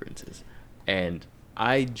fragrances. And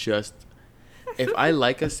if I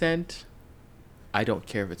like a scent, I don't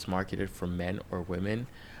care if it's marketed for men or women.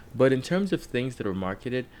 But in terms of things that are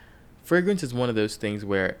marketed, fragrance is one of those things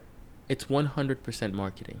where it's 100%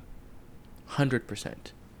 marketing. 100%.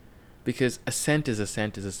 Because a scent is a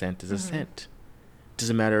scent is a scent is a scent.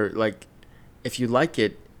 Doesn't matter, like, if you like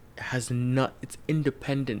it, it's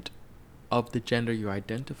independent of the gender you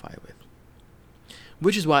identify with.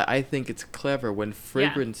 Which is why I think it's clever when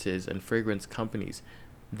fragrances and fragrance companies,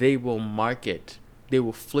 they will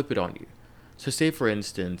flip it on you. So say, for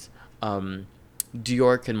instance,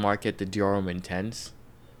 Dior can market the Dior Homme Intense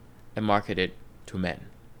and market it to men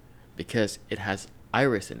because it has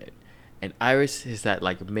iris in it. And iris is that,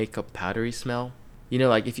 like, makeup powdery smell. You know,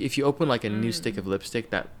 like, if you open, like, a new stick of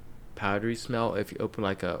lipstick, that powdery smell. If you open,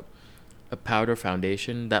 like, a powder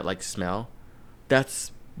foundation, that, like, smell.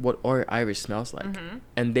 That's what iris smells like.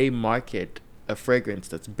 And they market a fragrance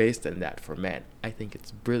that's based on that for men. I think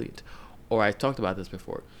it's brilliant. Or I talked about this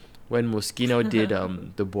before. When Moschino did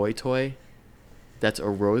the boy toy, that's a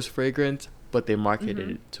rose fragrance, but they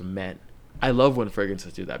marketed it to men. I love when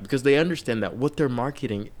fragrances do that because they understand that what they're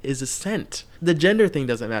marketing is a scent. The gender thing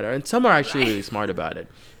doesn't matter. And some are actually really smart about it.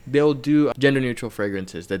 They'll do gender neutral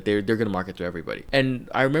fragrances that they're going to market to everybody. And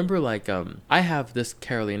I remember, like, I have this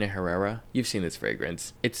Carolina Herrera. You've seen this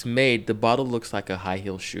fragrance. It's made, the bottle looks like a high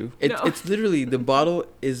heel shoe. It's literally, the bottle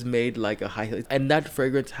is made like a high heel. And that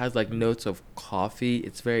fragrance has, like, notes of coffee.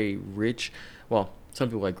 It's very rich. Well, some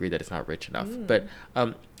people agree that it's not rich enough. But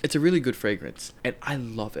it's a really good fragrance. And I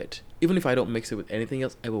love it. Even if I don't mix it with anything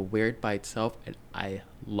else, I will wear it by itself. And I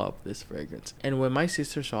love this fragrance. And when my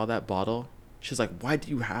sister saw that bottle, she's like, why do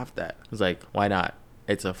you have that? I was like, why not?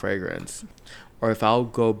 It's a fragrance. Or if I'll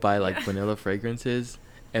go buy, like, vanilla fragrances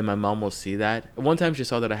and my mom will see that. One time she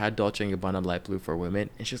saw that I had Dolce & Gabbana Light Blue for women.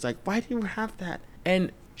 And she's like, why do you have that?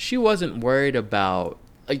 And she wasn't worried about,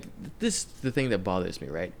 like, this is the thing that bothers me,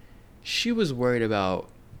 right? She was worried about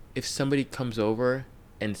if somebody comes over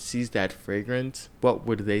and sees that fragrance, what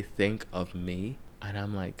would they think of me? And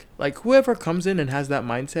I'm like, whoever comes in and has that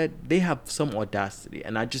mindset, they have some audacity.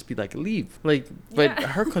 And I'd just be like, leave. Like, but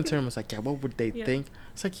her concern was like, what would they think?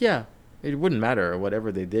 It's like, it wouldn't matter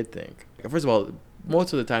whatever they did think. First of all,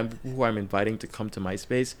 most of the time, who I'm inviting to come to my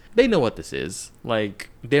space, they know what this is.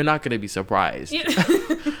 Like, they're not going to be surprised.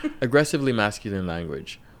 Aggressively masculine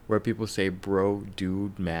language, where people say bro,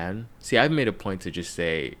 dude, man. See, I've made a point to just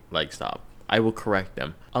say, like, stop. I will correct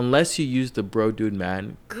them. Unless you use the bro, dude,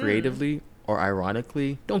 man creatively or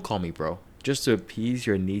ironically, don't call me bro. Just to appease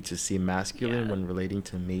your need to seem masculine when relating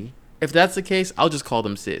to me. If that's the case, I'll just call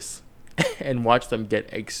them sis and watch them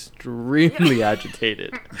get extremely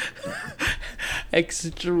agitated.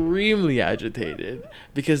 Extremely agitated.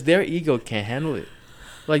 Because their ego can't handle it.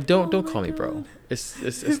 Like, don't call me bro.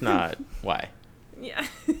 It's not. Why? Yeah.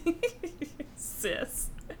 Sis.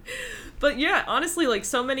 But yeah, honestly, like,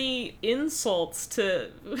 so many insults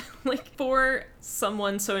to, like, for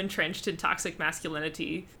someone so entrenched in toxic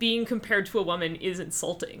masculinity, being compared to a woman is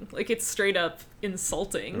insulting. Like, it's straight up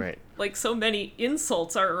insulting. Right. Like, so many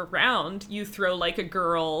insults are around. You throw like a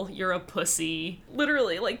girl, you're a pussy.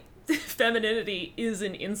 Literally, like, femininity is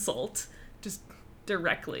an insult. Just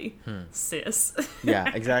directly. Sis.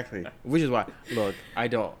 Yeah, exactly. Which is why, look, I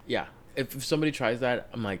don't, if somebody tries that,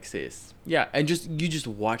 I'm like, sis. Yeah, and you just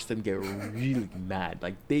watch them get really mad.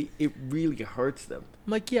 Like, it really hurts them.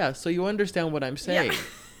 I'm like, yeah, so you understand what I'm saying.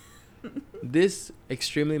 Yeah. This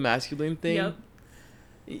extremely masculine thing,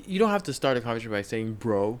 you don't have to start a conversation by saying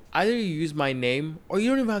bro. Either you use my name, or you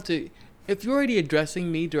don't even have to. If you're already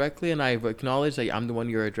addressing me directly and I've acknowledged that I'm the one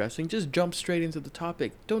you're addressing, just jump straight into the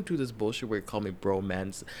topic. Don't do this bullshit where you call me bro,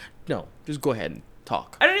 man. No, just go ahead and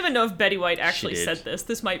talk. I don't even know if Betty White actually said this.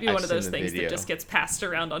 This might be one of those things that just gets passed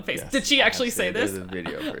around on Facebook. Yes, did she actually say this?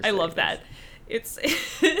 I love that.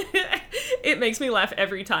 It makes me laugh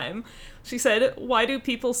every time. She said, "Why do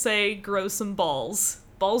people say grow some balls?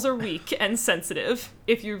 Balls are weak and sensitive.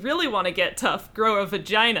 If you really want to get tough, grow a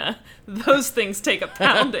vagina. Those things take a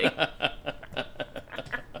pounding."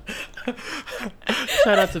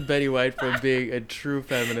 Shout out to Betty White for being a true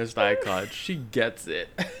feminist icon. She gets it.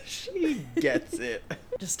 She gets it.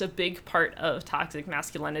 just a big part of toxic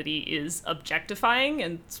masculinity is objectifying,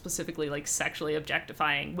 and specifically like sexually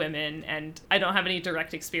objectifying women. And I don't have any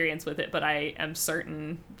direct experience with it, but I am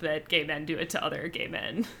certain that gay men do it to other gay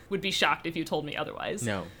men. Would be shocked if you told me otherwise.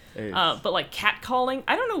 No. But like catcalling,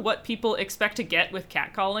 I don't know what people expect to get with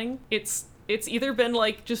catcalling. It's either been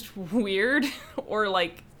like just weird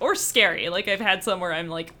or scary. Like I've had some where I'm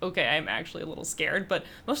like, okay, I'm actually a little scared, but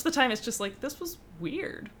most of the time it's just like, this was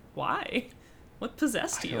weird. Why? What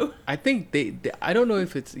possessed you? I think they I don't know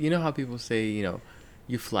if it's, you know how people say,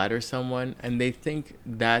 you flatter someone and they think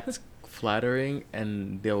that's flattering,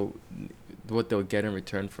 and what they'll get in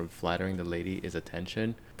return from flattering the lady is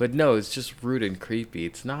attention. But no, it's just rude and creepy.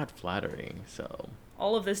 It's not flattering. So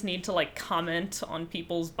all of this need to like comment on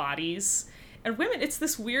people's bodies. And women, it's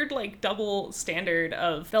this weird like double standard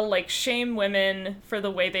of they'll like shame women for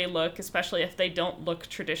the way they look, especially if they don't look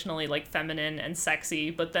traditionally like feminine and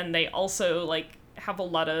sexy, but then they also like have a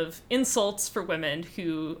lot of insults for women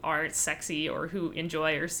who aren't sexy or who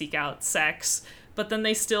enjoy or seek out sex. But then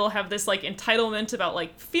they still have this like entitlement about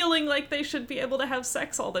like feeling like they should be able to have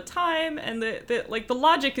sex all the time, and the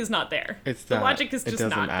logic is not there. The logic is just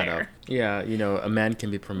not there. Yeah, a man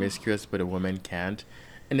can be promiscuous, but a woman can't.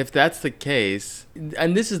 And if that's the case,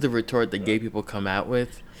 and this is the retort that gay people come out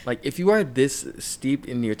with, like if you are this steeped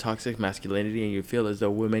in your toxic masculinity and you feel as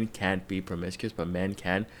though women can't be promiscuous but men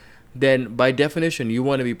can, then by definition you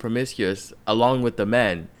want to be promiscuous along with the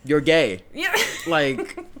men. You're gay. Yeah.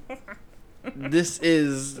 Like this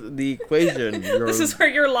is the equation. This is where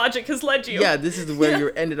your logic has led you. Yeah, this is where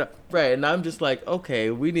you're ended up. Right, and I'm just like, okay,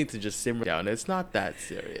 we need to just simmer down. It's not that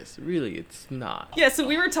serious. Really, it's not. Yeah, so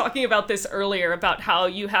we were talking about this earlier about how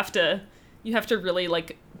you have to really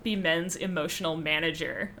like be men's emotional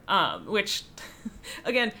manager, which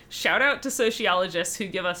again, shout out to sociologists who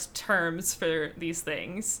give us terms for these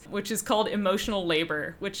things, which is called emotional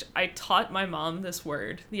labor, which I taught my mom this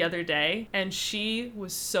word the other day, and she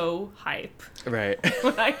was so hype. Right.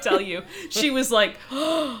 When I tell you, she was like,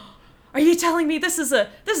 oh, are you telling me this is a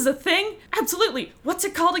thing? Absolutely. What's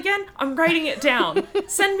it called again? I'm writing it down.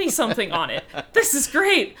 Send me something on it. This is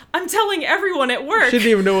great. I'm telling everyone at work. She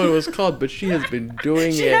didn't even know what it was called, but she has been doing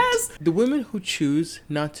it. She has. The women who choose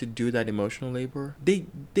not to do that emotional labor,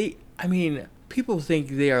 I mean, people think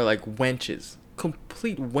they are like wenches,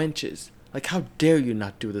 complete wenches. Like, how dare you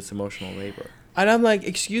not do this emotional labor? And I'm like,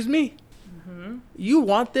 excuse me? You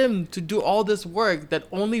want them to do all this work that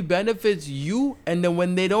only benefits you, and then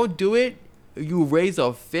when they don't do it, you raise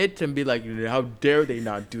a fit and be like, how dare they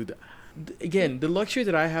not do that? Again, the luxury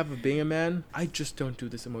that I have of being a man, I just don't do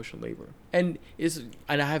this emotional labor. And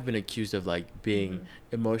I have been accused of like being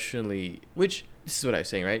emotionally, which this is what I was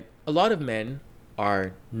saying, right? A lot of men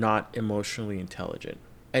are not emotionally intelligent.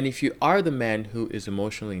 And if you are the man who is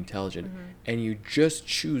emotionally intelligent and you just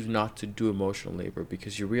choose not to do emotional labor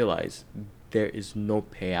because you realize there is no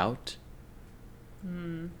payout,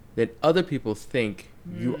 then other people think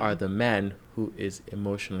you are the man who is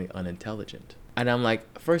emotionally unintelligent. And I'm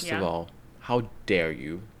like, first of all, how dare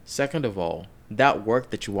you? Second of all, that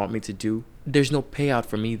work that you want me to do, there's no payout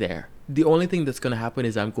for me there. The only thing that's going to happen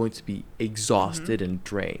is I'm going to be exhausted and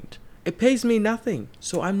drained. It pays me nothing,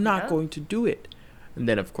 so I'm not going to do it. And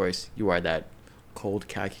then, of course, you are that cold,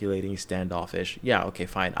 calculating, standoffish. Yeah, okay,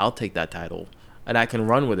 fine. I'll take that title. And I can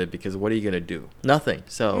run with it because what are you going to do? Nothing.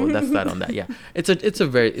 So that's that on that. Yeah. It's a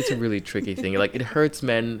really tricky thing. Like, it hurts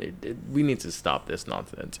men. We need to stop this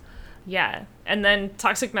nonsense. Yeah. And then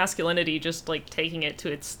toxic masculinity, just like taking it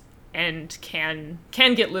to its end, can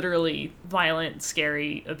get literally violent,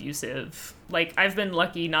 scary, abusive. Like, I've been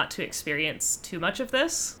lucky not to experience too much of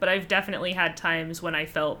this, but I've definitely had times when I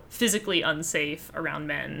felt physically unsafe around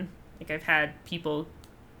men. Like, I've had people,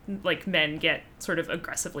 like men, get sort of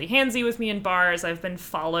aggressively handsy with me in bars. I've been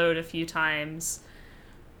followed a few times.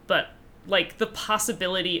 But, like, the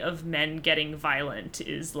possibility of men getting violent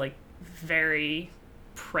is, like, very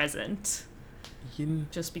present.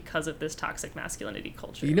 Just because of this toxic masculinity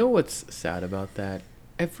culture. You know what's sad about that?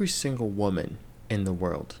 Every single woman in the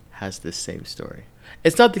world has this same story.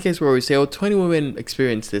 It's not the case where we say, 20 women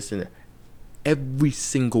experience this, and every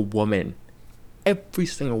single woman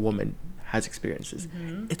has experienced this.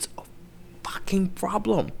 It's a fucking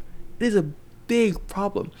problem. It is a big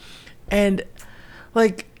problem. And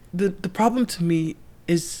like the problem to me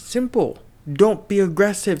is simple. Don't be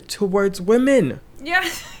aggressive towards women. Yeah,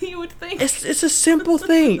 you would think. It's a simple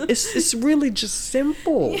thing. It's really just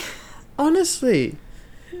simple. Yeah. Honestly.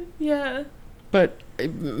 Yeah. But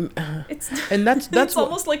it's that's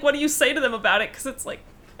almost like, what do you say to them about it? Because it's like,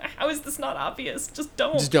 how is this not obvious? Just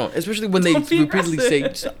don't. Especially when they repeatedly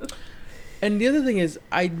say, And the other thing is,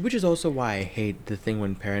 which is also why I hate the thing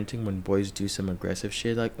when parenting, when boys do some aggressive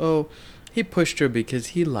shit, like, oh, he pushed her because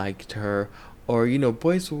he liked her, or,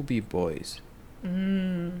 boys will be boys.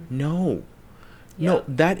 No. No, Yep.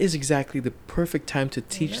 that is exactly the perfect time to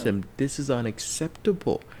teach them this is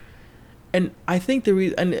unacceptable. And I think there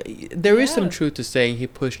is some Yeah. truth to saying he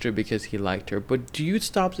pushed her because he liked her, but do you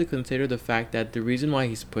stop to consider the fact that the reason why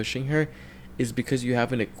he's pushing her is because you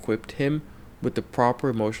haven't equipped him with the proper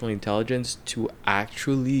emotional intelligence to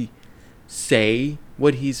actually say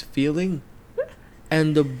what he's feeling?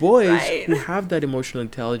 And the boys Right. who have that emotional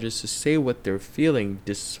intelligence to say what they're feeling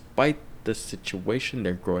despite the situation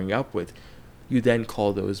they're growing up with, you then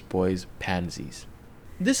call those boys pansies.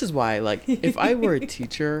 This is why, like, if I were a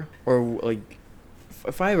teacher or, like,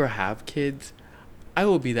 if I ever have kids, I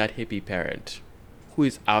will be that hippie parent who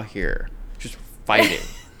is out here just fighting.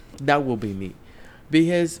 That will be me.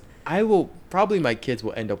 Because probably my kids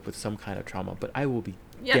will end up with some kind of trauma, but I will be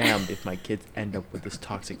damned if my kids end up with this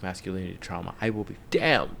toxic masculinity trauma. I will be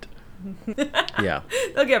damned. Yeah.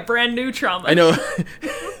 They'll get brand new trauma. I know.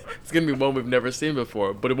 It's going to be one we've never seen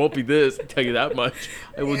before, but it won't be this, I'll tell you that much.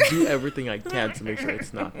 I will do everything I can to make sure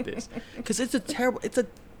it's not this. Because it's a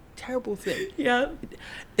terrible thing. Yeah.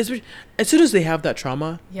 As soon as they have that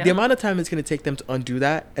trauma, Yeah. the amount of time it's going to take them to undo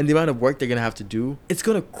that and the amount of work they're going to have to do, it's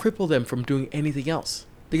going to cripple them from doing anything else.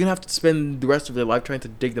 They're going to have to spend the rest of their life trying to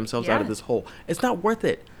dig themselves out of this hole. It's not worth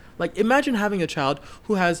it. Like, imagine having a child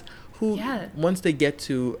who once they get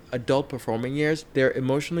to adult performing years, they're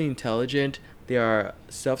emotionally intelligent, they are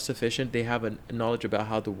self-sufficient, they have a knowledge about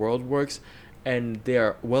how the world works, and they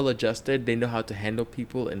are well adjusted, they know how to handle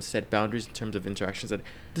people and set boundaries in terms of interactions. And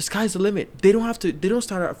the sky's the limit. They don't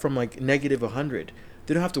start out from like negative 100.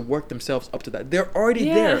 They don't have to work themselves up to that. They're already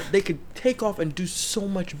there. They could take off and do so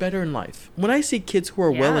much better in life. When I see kids who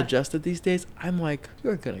are well adjusted these days, I'm like,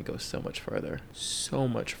 you're gonna go so much further. So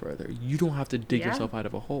much further. You don't have to dig yourself out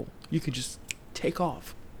of a hole. You can just take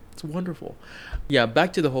off. It's wonderful. Yeah,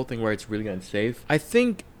 back to the whole thing where it's really unsafe. I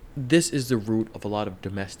think this is the root of a lot of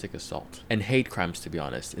domestic assault and hate crimes, to be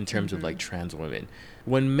honest, in terms of like trans women.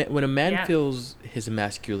 When a man feels his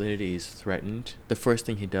masculinity is threatened, the first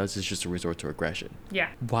thing he does is just to resort to aggression. Yeah.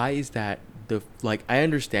 Why is that? I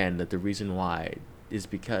understand that the reason why is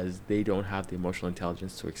because they don't have the emotional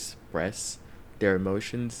intelligence to express their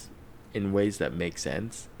emotions in ways that make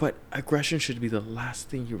sense. But aggression should be the last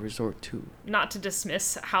thing you resort to. Not to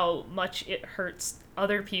dismiss how much it hurts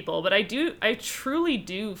other people, but I truly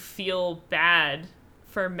do feel bad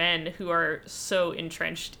for men who are so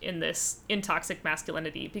entrenched in toxic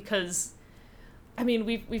masculinity, because I mean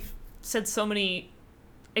we've said so many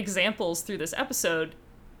examples through this episode.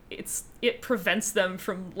 It prevents them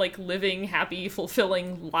from like living happy,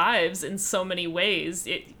 fulfilling lives in so many ways.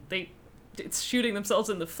 It's shooting themselves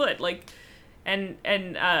in the foot. Like, and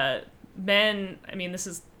men, I mean, this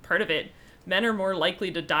is part of it. Men are more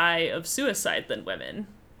likely to die of suicide than women,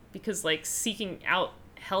 because like seeking out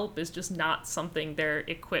help is just not something they're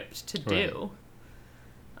equipped to do.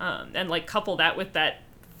 Right. And like couple that with that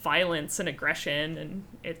violence and aggression, and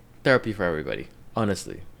it therapy for everybody,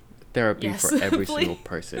 honestly. Therapy for every single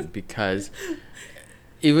person, because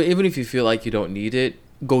even if you feel like you don't need it,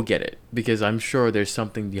 go get it, because I'm sure there's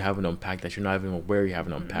something you haven't unpacked that you're not even aware you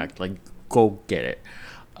haven't unpacked. Like, go get it.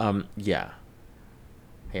 Yeah.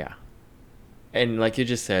 And like you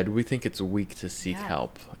just said, we think it's weak to seek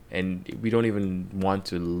help, and we don't even want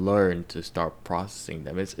to learn to start processing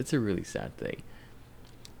them. It's a really sad thing,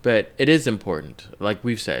 but it is important. Like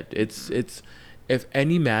we've said, it's if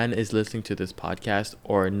any man is listening to this podcast,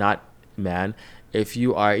 or not man, if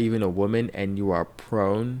you are even a woman and you are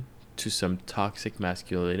prone to some toxic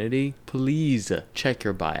masculinity, please check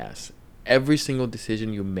your bias. Every single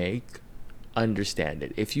decision you make, understand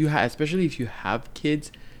it. Especially if you have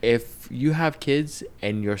kids,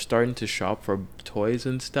 and you're starting to shop for toys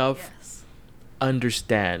and stuff,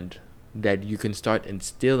 understand that you can start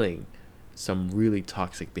instilling some really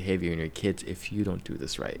toxic behavior in your kids if you don't do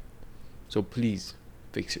this right. So please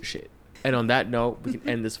fix your shit. And on that note, we can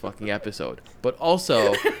end this fucking episode. But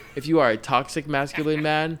also, if you are a toxic masculine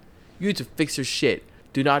man, you need to fix your shit.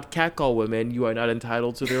 Do not catcall women. You are not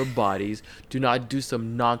entitled to their bodies. Do not do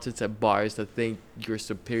some nonsense at bars to think you're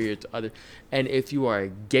superior to others. And if you are a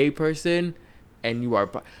gay person and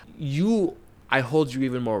I hold you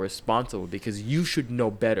even more responsible, because you should know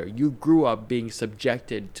better. You grew up being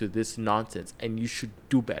subjected to this nonsense, and you should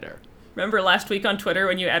do better. Remember last week on Twitter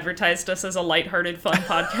when you advertised us as a lighthearted, fun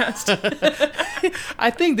podcast? I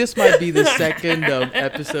think this might be the second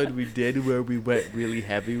episode we did where we went really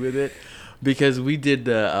heavy with it. because we did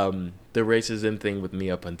the racism thing with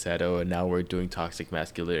Mia Ponsetto, and now we're doing toxic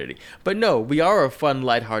masculinity. But no, we are a fun,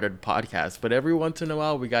 lighthearted podcast. But every once in a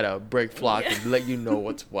while, we gotta break flock and let you know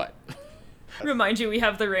what's what. Remind you we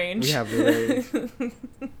have the range. We have the range.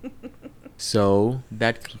 So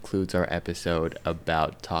that concludes our episode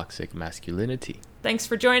about toxic masculinity. Thanks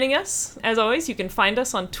for joining us. As always, you can find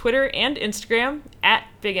us on Twitter and Instagram at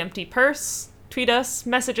Big Empty Purse. Tweet us,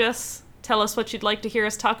 message us, tell us what you'd like to hear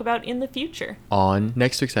us talk about in the future. On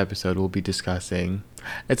next week's episode, we'll be discussing,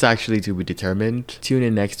 it's actually to be determined. Tune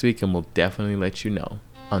in next week and we'll definitely let you know.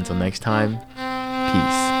 Until next time,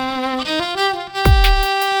 peace.